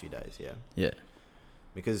flat the last few days, yeah, Yeah.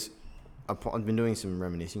 because I've been doing some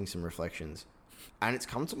reminiscing, some reflections, and it's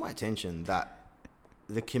come to my attention that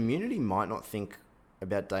the community might not think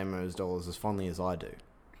about Damo's dollars as fondly as I do.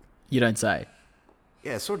 You don't say.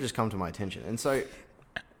 Yeah, it's sort of just come to my attention, and so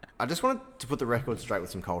I just wanted to put the record straight with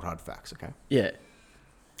some cold hard facts. Okay, Yeah.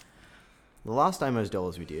 the last Damo's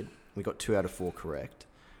dollars we did, we got 2 out of 4 correct.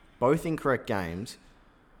 Both incorrect games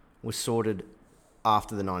were sorted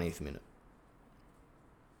after the 90th minute.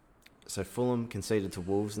 So Fulham conceded to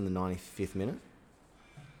Wolves in the 95th minute,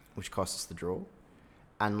 which cost us the draw.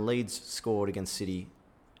 And Leeds scored against City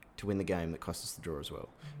to win the game that cost us the draw as well.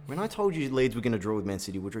 When I told you Leeds were going to draw with Man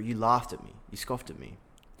City, Woodrow, you laughed at me. You scoffed at me.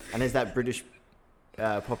 And as that British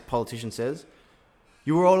politician says,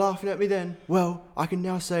 you were all laughing at me then. Well, I can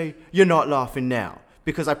now say you're not laughing now.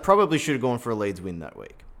 Because I probably should have gone for a Leeds win that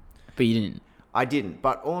week. But you didn't. I didn't,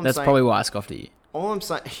 but all I'm That's saying... probably why I scoffed at you. All I'm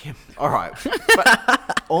saying... all right.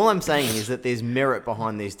 But all I'm saying is that there's merit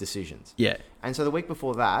behind these decisions. Yeah. And so the week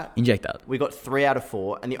before that, Inject that. we got 3 out of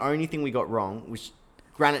 4, and the only thing we got wrong was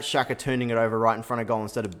Granit Xhaka turning it over right in front of goal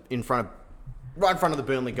instead of right in front of the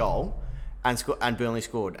Burnley goal, and Burnley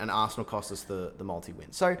scored, and Arsenal cost us the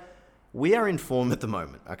multi-win. So we are in form at the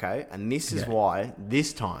moment, okay? And this is why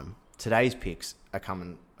this time today's picks are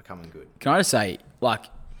coming good. Can I just say, like,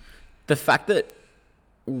 the fact that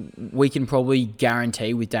we can probably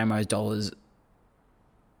guarantee with Damo's dollars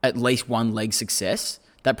at least one leg success,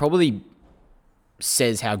 that probably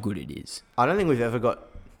says how good it is. I don't think we've never got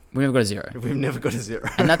a 0.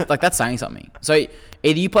 And that's saying something. So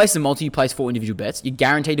either you place the multi, you place 4 individual bets, you're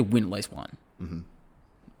guaranteed to win at least one. Mm-hmm.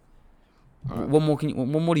 Right. What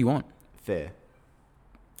more do you want? Fair.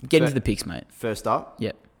 Get into the picks, mate. First up,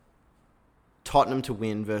 Yep. Tottenham to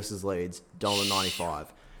win versus Leeds, $1.95.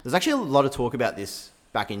 There's actually a lot of talk about this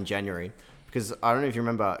back in January, because I don't know if you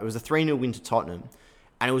remember, it was a 3-0 win to Tottenham,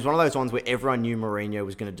 and it was one of those ones where everyone knew Mourinho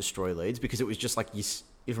was going to destroy Leeds, because it was just like, if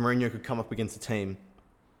Mourinho could come up against a team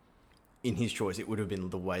in his choice, it would have been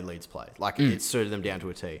the way Leeds played. Like, it suited them down to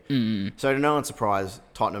a T. So to no one's surprise,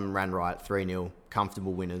 Tottenham ran right, 3-0,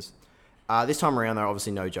 comfortable winners. This time around, though,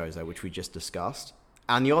 obviously no Jose, which we just discussed.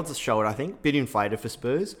 And the odds showed, I think, a bit inflated for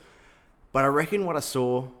Spurs. But I reckon what I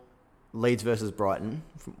saw, Leeds versus Brighton,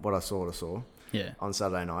 from what I saw Yeah. on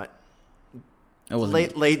Saturday night, It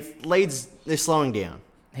wasn't. Leeds, they're slowing down.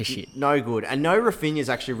 Hey, shit. No good. And no Rafinha's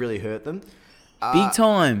actually really hurt them. Big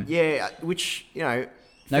time. Yeah, which, you know...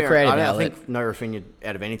 No fair. creative I don't outlet. think no Rafinha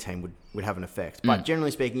out of any team would have an effect. But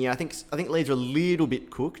generally speaking, yeah, I think Leeds are a little bit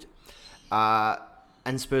cooked.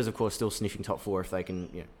 And Spurs, of course, still sniffing top 4 if they can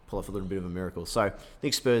pull off a little bit of a miracle. So I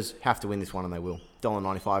think Spurs have to win this one, and they will.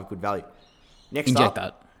 $1.95, good value. Next Inject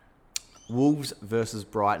up, that. Wolves versus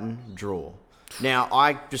Brighton, draw. Now,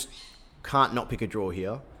 I just can't not pick a draw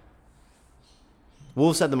here.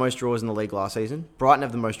 Wolves had the most draws in the league last season. Brighton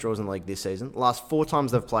have the most draws in the league this season. The last 4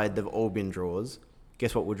 times they've played, they've all been draws.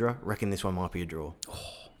 Guess what, Woodrow? Reckon this one might be a draw.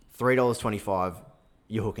 $3.25.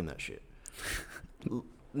 You're hooking that shit.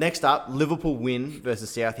 Next up, Liverpool win versus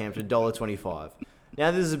Southampton, $1.25.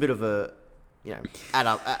 Now, this is a bit of a,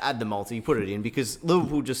 add the multi, put it in, because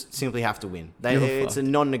Liverpool just simply have to win. It's a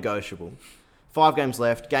non-negotiable. 5 games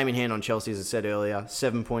left, game in hand on Chelsea, as I said earlier,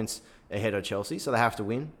 7 points ahead of Chelsea, so they have to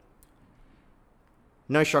win.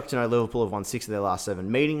 No shock to know Liverpool have won 6 of their last 7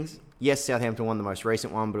 meetings. Yes, Southampton won the most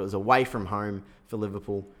recent one, but it was away from home for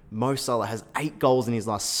Liverpool. Mo Salah has 8 goals in his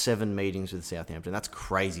last 7 meetings with Southampton. That's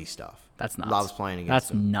crazy stuff. That's nuts. Loves playing against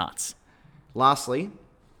them. That's nuts. Lastly,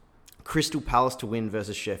 Crystal Palace to win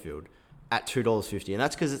versus Sheffield at $2.50. And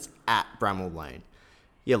that's because it's at Bramall Lane.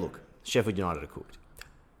 Yeah, look, Sheffield United are cooked.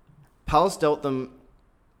 Palace dealt with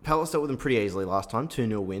them pretty easily last time,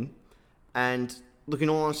 2-0 win. And look, in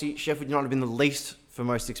all honesty, Sheffield United have been the least for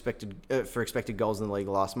most expected goals in the league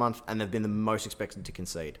last month, and they've been the most expected to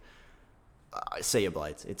concede. See you,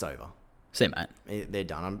 Blades. It's over. See, mate. They're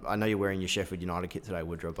done. I know you're wearing your Sheffield United kit today,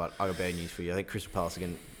 Woodrow, but I got bad news for you. I think Crystal Palace are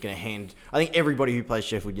going to hand... I think everybody who plays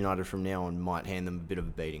Sheffield United from now on might hand them a bit of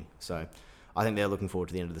a beating. So I think they're looking forward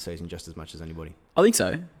to the end of the season just as much as anybody. I think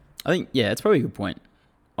so. It's probably a good point.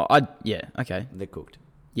 Okay. They're cooked.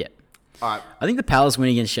 Yeah. All right. I think the Palace win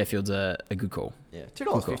against Sheffield's a good call. Yeah,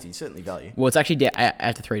 $2.50, certainly value. Well, it's actually down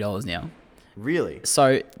at to $3 now. Really?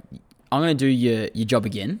 So I'm going to do your job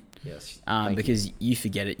again. Yes. Because you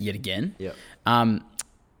forget it yet again. Yep.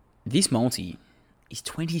 This multi is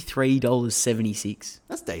 $23.76.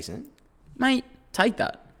 That's decent. Mate, take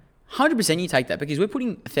that. 100% you take that because we're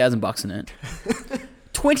putting $1,000 in it.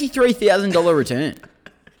 $23,000 return.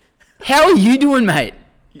 How are you doing, mate?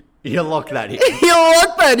 You lock that in. You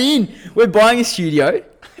lock that in. We're buying a studio.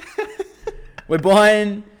 We're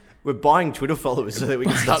buying Twitter followers so that we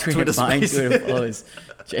can start Twitter Spaces. Twitter followers.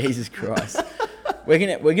 Jesus Christ. We're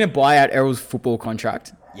gonna buy out Errol's football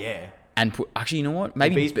contract. Yeah. And put, actually, you know what?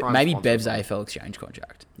 Maybe Bev's AFL exchange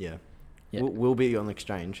contract. Yeah. Yeah. We'll be on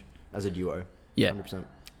exchange as a duo. Yeah. 100%.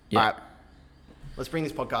 Yeah. All right. Let's bring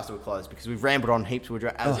this podcast to a close because we've rambled on heaps,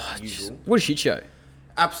 Woodrow, as usual. What a shit show.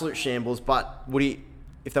 Absolute shambles. But Woody,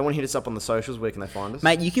 if they want to hit us up on the socials, where can they find us?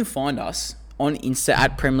 Mate, you can find us on Insta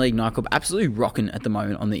at Premier League Nightclub. Absolutely rocking at the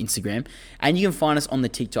moment on the Instagram. And you can find us on the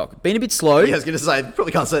TikTok. Been a bit slow. Yeah, I was going to say,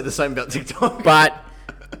 probably can't say the same about TikTok. But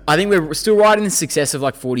I think we're still riding the success of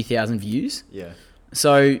like 40,000 views. Yeah.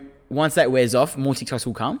 So once that wears off, more TikToks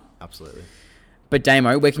will come. Absolutely. But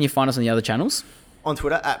Damo, where can you find us on the other channels? On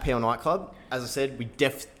Twitter, at PL Nightclub. As I said, we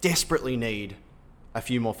desperately need a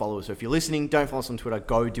few more followers. So if you're listening, don't follow us on Twitter.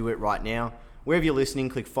 Go do it right now. Wherever you're listening,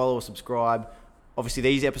 click follow or subscribe. Obviously,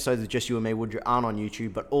 these episodes with just you and me, Woodrow, aren't on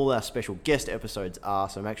YouTube, but all our special guest episodes are.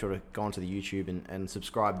 So make sure to go onto the YouTube and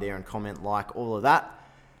subscribe there and comment, like, all of that.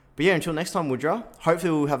 But yeah, until next time, Woodrow,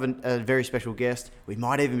 hopefully we'll have a very special guest. We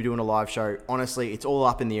might even be doing a live show. Honestly, it's all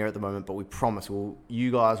up in the air at the moment, but we promise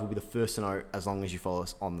you guys will be the first to know as long as you follow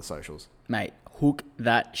us on the socials. Mate, hook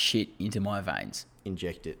that shit into my veins.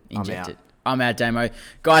 Inject it. I'm out, Damo.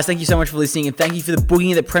 Guys, thank you so much for listening, and thank you for the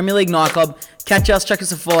booking of the Premier League Nightclub. Catch us, check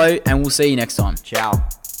us a follow, and we'll see you next time. Ciao.